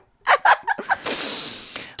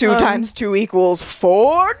 2 times 2 equals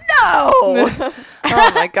 4? No!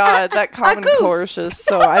 Oh my god, that common goose. core is just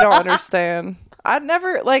so I don't understand. I'd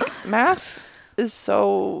never like math is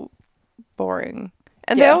so boring.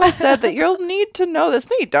 And they Yeah. always said that you'll need to know this.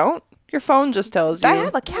 No, you don't. Your phone just tells you. I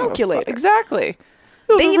have a calculator. Exactly.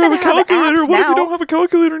 They even have apps now. have a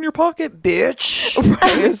calculator in your pocket, bitch?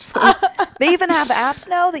 They even have apps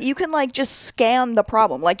now that you can like just scan the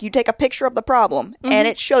problem. Like you take a picture of the problem and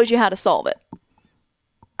it shows you how to solve it.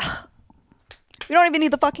 You don't even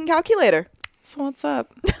need the fucking calculator. So what's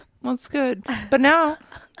up? What's good? But now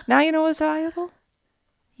you know what's valuable?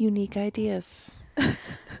 Unique ideas.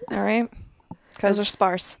 All right? Those are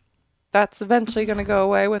sparse. That's eventually going to go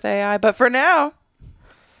away with AI. But for now,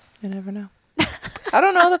 you never know. I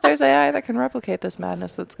don't know that there's AI that can replicate this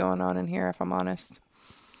madness that's going on in here, if I'm honest.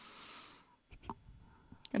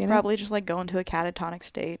 It'd probably just like go into a catatonic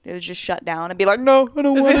state. It would just shut down and be like, no, I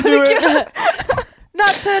don't want to do it.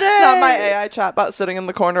 Not today. Not my AI chatbot sitting in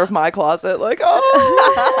the corner of my closet like,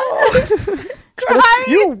 oh, crying.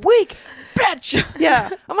 You weak bitch. Yeah.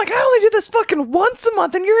 I'm like, I only do this fucking once a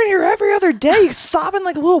month and you're in here every other day sobbing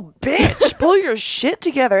like a little bitch. Pull your shit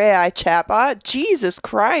together, AI chatbot. Jesus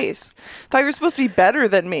Christ. Thought you were supposed to be better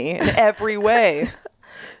than me in every way.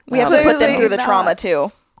 We have to put them Clearly through the not. trauma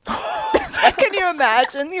too. Can you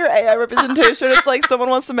imagine your AI representation? It's like someone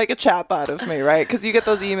wants to make a chatbot of me, right? Because you get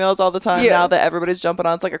those emails all the time now that everybody's jumping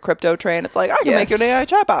on. It's like a crypto train. It's like, I can make you an AI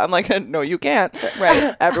chatbot. I'm like, no, you can't.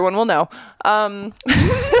 Right. Everyone will know.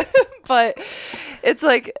 But it's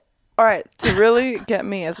like, all right, to really get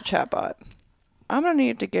me as a chatbot, I'm going to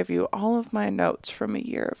need to give you all of my notes from a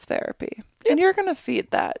year of therapy. And you're going to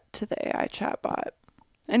feed that to the AI chatbot.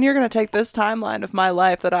 And you're going to take this timeline of my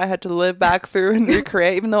life that I had to live back through and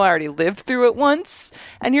recreate, even though I already lived through it once.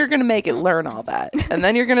 And you're going to make it learn all that. And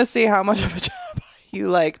then you're going to see how much of a job you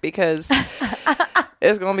like, because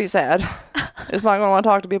it's going to be sad. It's not going to want to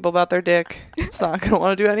talk to people about their dick. It's not going to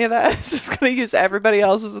want to do any of that. It's just going to use everybody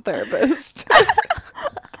else as a therapist.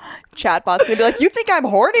 Chatbot's gonna be like, you think I'm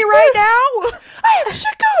horny right now? I have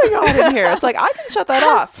shit going on in here. It's like, I can shut that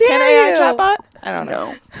off. dare Can AI you? chatbot? I don't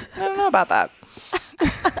know. I don't know about that.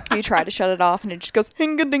 You try to shut it off and it just goes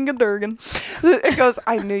hinga dinga durgan. It goes,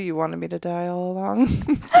 I knew you wanted me to die all along.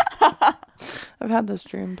 I've had this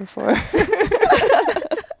dream before.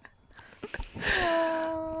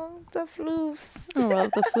 Oh, the floofs. I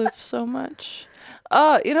love the floof so much.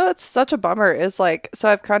 You know, it's such a bummer is like, so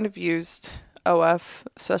I've kind of used OF,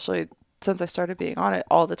 especially since I started being on it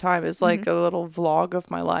all the time, is like a little vlog of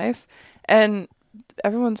my life. And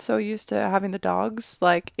everyone's so used to having the dogs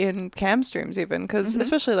like in cam streams even, because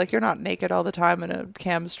especially like you're not naked all the time in a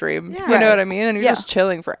cam stream. Yeah. You know Right. what I mean? And you're just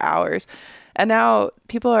chilling for hours. And now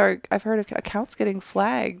I've heard of accounts getting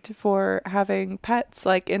flagged for having pets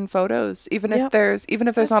like in photos, even if there's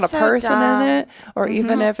not a so person dumb. in it, or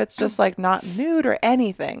even if it's just like not nude or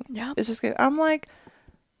anything. Yeah. It's just, I'm like,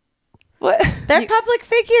 what? They're public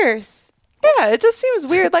figures. Yeah, it just seems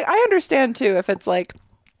weird. Like, I understand too if it's like,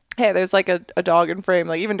 hey, there's like a dog in frame,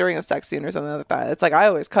 like even during a sex scene or something like that. It's like I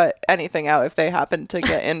always cut anything out if they happen to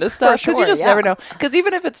get into stuff, because you sure, just yeah. never know. Because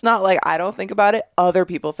even if it's not like I don't think about it, other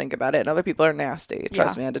people think about it, and other people are nasty.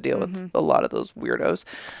 Trust me, I had to deal with a lot of those weirdos,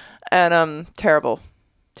 and terrible.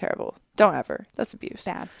 Don't ever. That's abuse.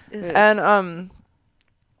 Bad. And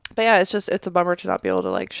but yeah, it's a bummer to not be able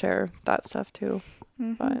to like share that stuff too.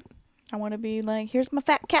 But I want to be like, here's my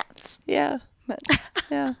fat cats. yeah. But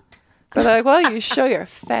Yeah. But they're like, well, you show your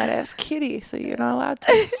fat ass kitty, so you're not allowed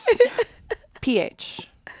to. PH.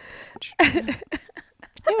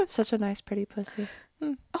 You have such a nice, pretty pussy.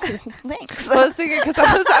 oh, thanks. So I was thinking, because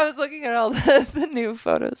I was looking at all the new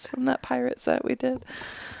photos from that pirate set we did.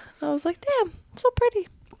 I was like, damn, so pretty.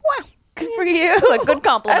 Wow. Good for you. It's a good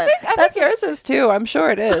compliment. I think yours is too. I'm sure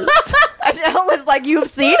it is. I was like, you've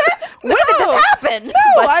seen it? When did this happen? No,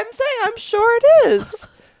 I'm saying I'm sure it is.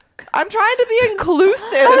 I'm trying to be inclusive.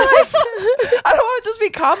 I don't want to just be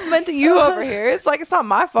complimenting you over here. It's like it's not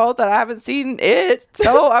my fault that I haven't seen it,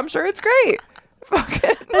 so I'm sure it's great.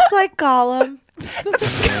 It's like Gollum.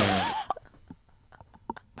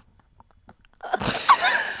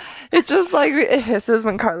 It's just like it hisses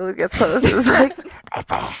when Carla gets close. It's like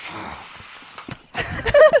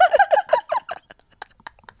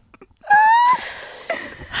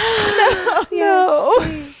no.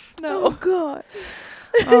 Oh God.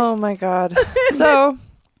 Oh my God. So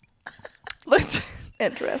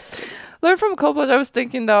Interesting. learn from cold plunge. I was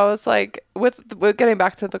thinking though, it's like with getting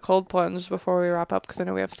back to the cold plunge before we wrap up, because I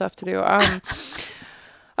know we have stuff to do.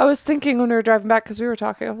 I was thinking when we were driving back, because we were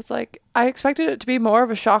talking, I was like, I expected it to be more of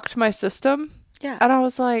a shock to my system. Yeah. And I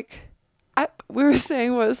was like, we were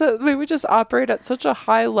saying was that we would just operate at such a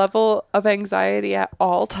high level of anxiety at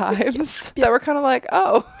all times that we're kind of like,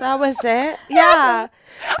 oh. That was it? Yeah.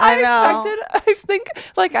 I think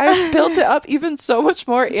like I built it up even so much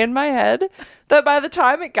more in my head that by the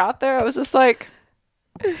time it got there, I was just like,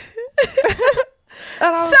 and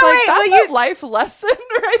I was So like, wait, that's will a life lesson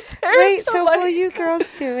right there. Wait, to, so like, will you girls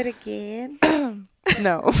do it again?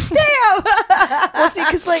 No. Damn. Well, see,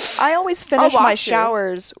 because like I always finish watch my you.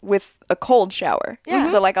 showers with a cold shower. Yeah.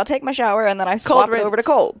 So like I'll take my shower and then I swap it over to rinse.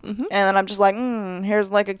 cold, and then I'm just like,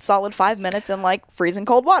 here's like a solid 5 minutes in like freezing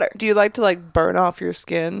cold water. Do you like to like burn off your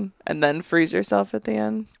skin and then freeze yourself at the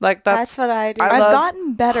end? Like That's what I do. I I've love-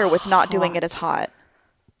 gotten better with not doing it as hot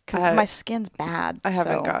because I- my skin's bad. I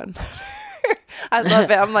haven't so. gotten better. I love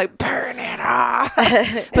it. I'm like, burn it off.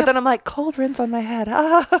 But then I'm like, cold rinse on my head.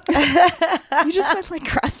 Ah. You just went like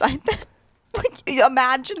cross-eyed then. Like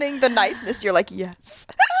imagining the niceness, you're like, yes.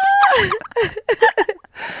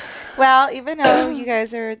 Well, even though you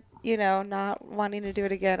guys are, not wanting to do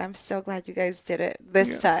it again, I'm so glad you guys did it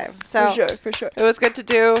this time. So For sure. It was good to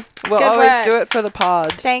do. We'll Good always work. do it for the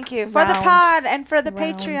pod. thank you for the Round. pod and for the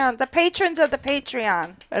Round. Patreon, the patrons of the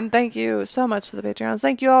Patreon. And thank you so much to the Patreons.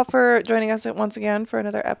 Thank you all for joining us once again for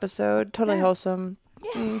another episode. Totally wholesome.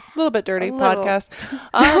 A little bit dirty A little. podcast.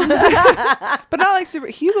 But not like super.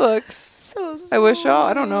 He looks. I wish y'all.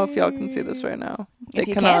 I don't know if y'all can see this right now. If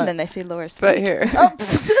you can, then they see Laura's feet. But here.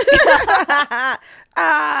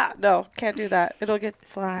 No, can't do that. It'll get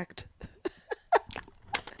flagged.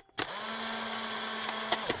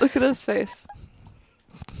 Look at his face.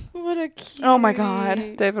 What a cute. Oh my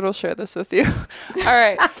God. David will share this with you. All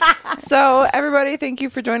right. So, everybody, thank you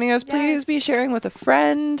for joining us. Please be sharing with a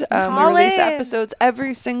friend. We release in. episodes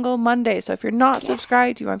every single Monday. So, if you're not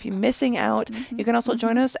subscribed, you won't be missing out. You can also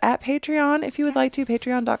join us at Patreon if you would like to.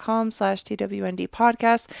 Patreon.com/TWND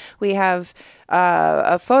podcast. We have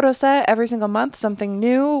a photo set every single month, something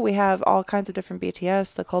new. We have all kinds of different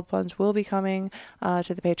BTS. The Cold Plunge will be coming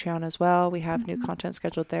to the Patreon as well. We have new content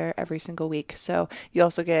scheduled there every single week. So you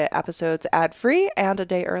also get episodes ad-free and a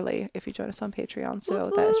day early if you join us on Patreon.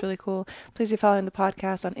 So that is really cool. Please be following the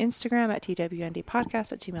podcast on Instagram at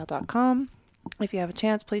twndpodcast@gmail.com. If you have a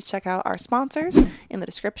chance, please check out our sponsors in the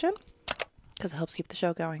description because it helps keep the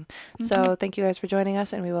show going. So thank you guys for joining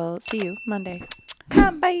us, and we will see you Monday.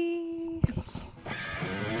 Come, bye.